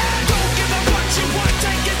attack. Don't give up what you want,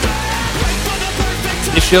 take it back. Wait for the perfect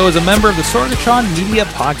time. This show is a member of the Sorgatron Media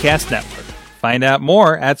Podcast Network. Find out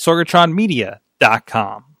more at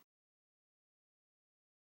sorgatronmedia.com.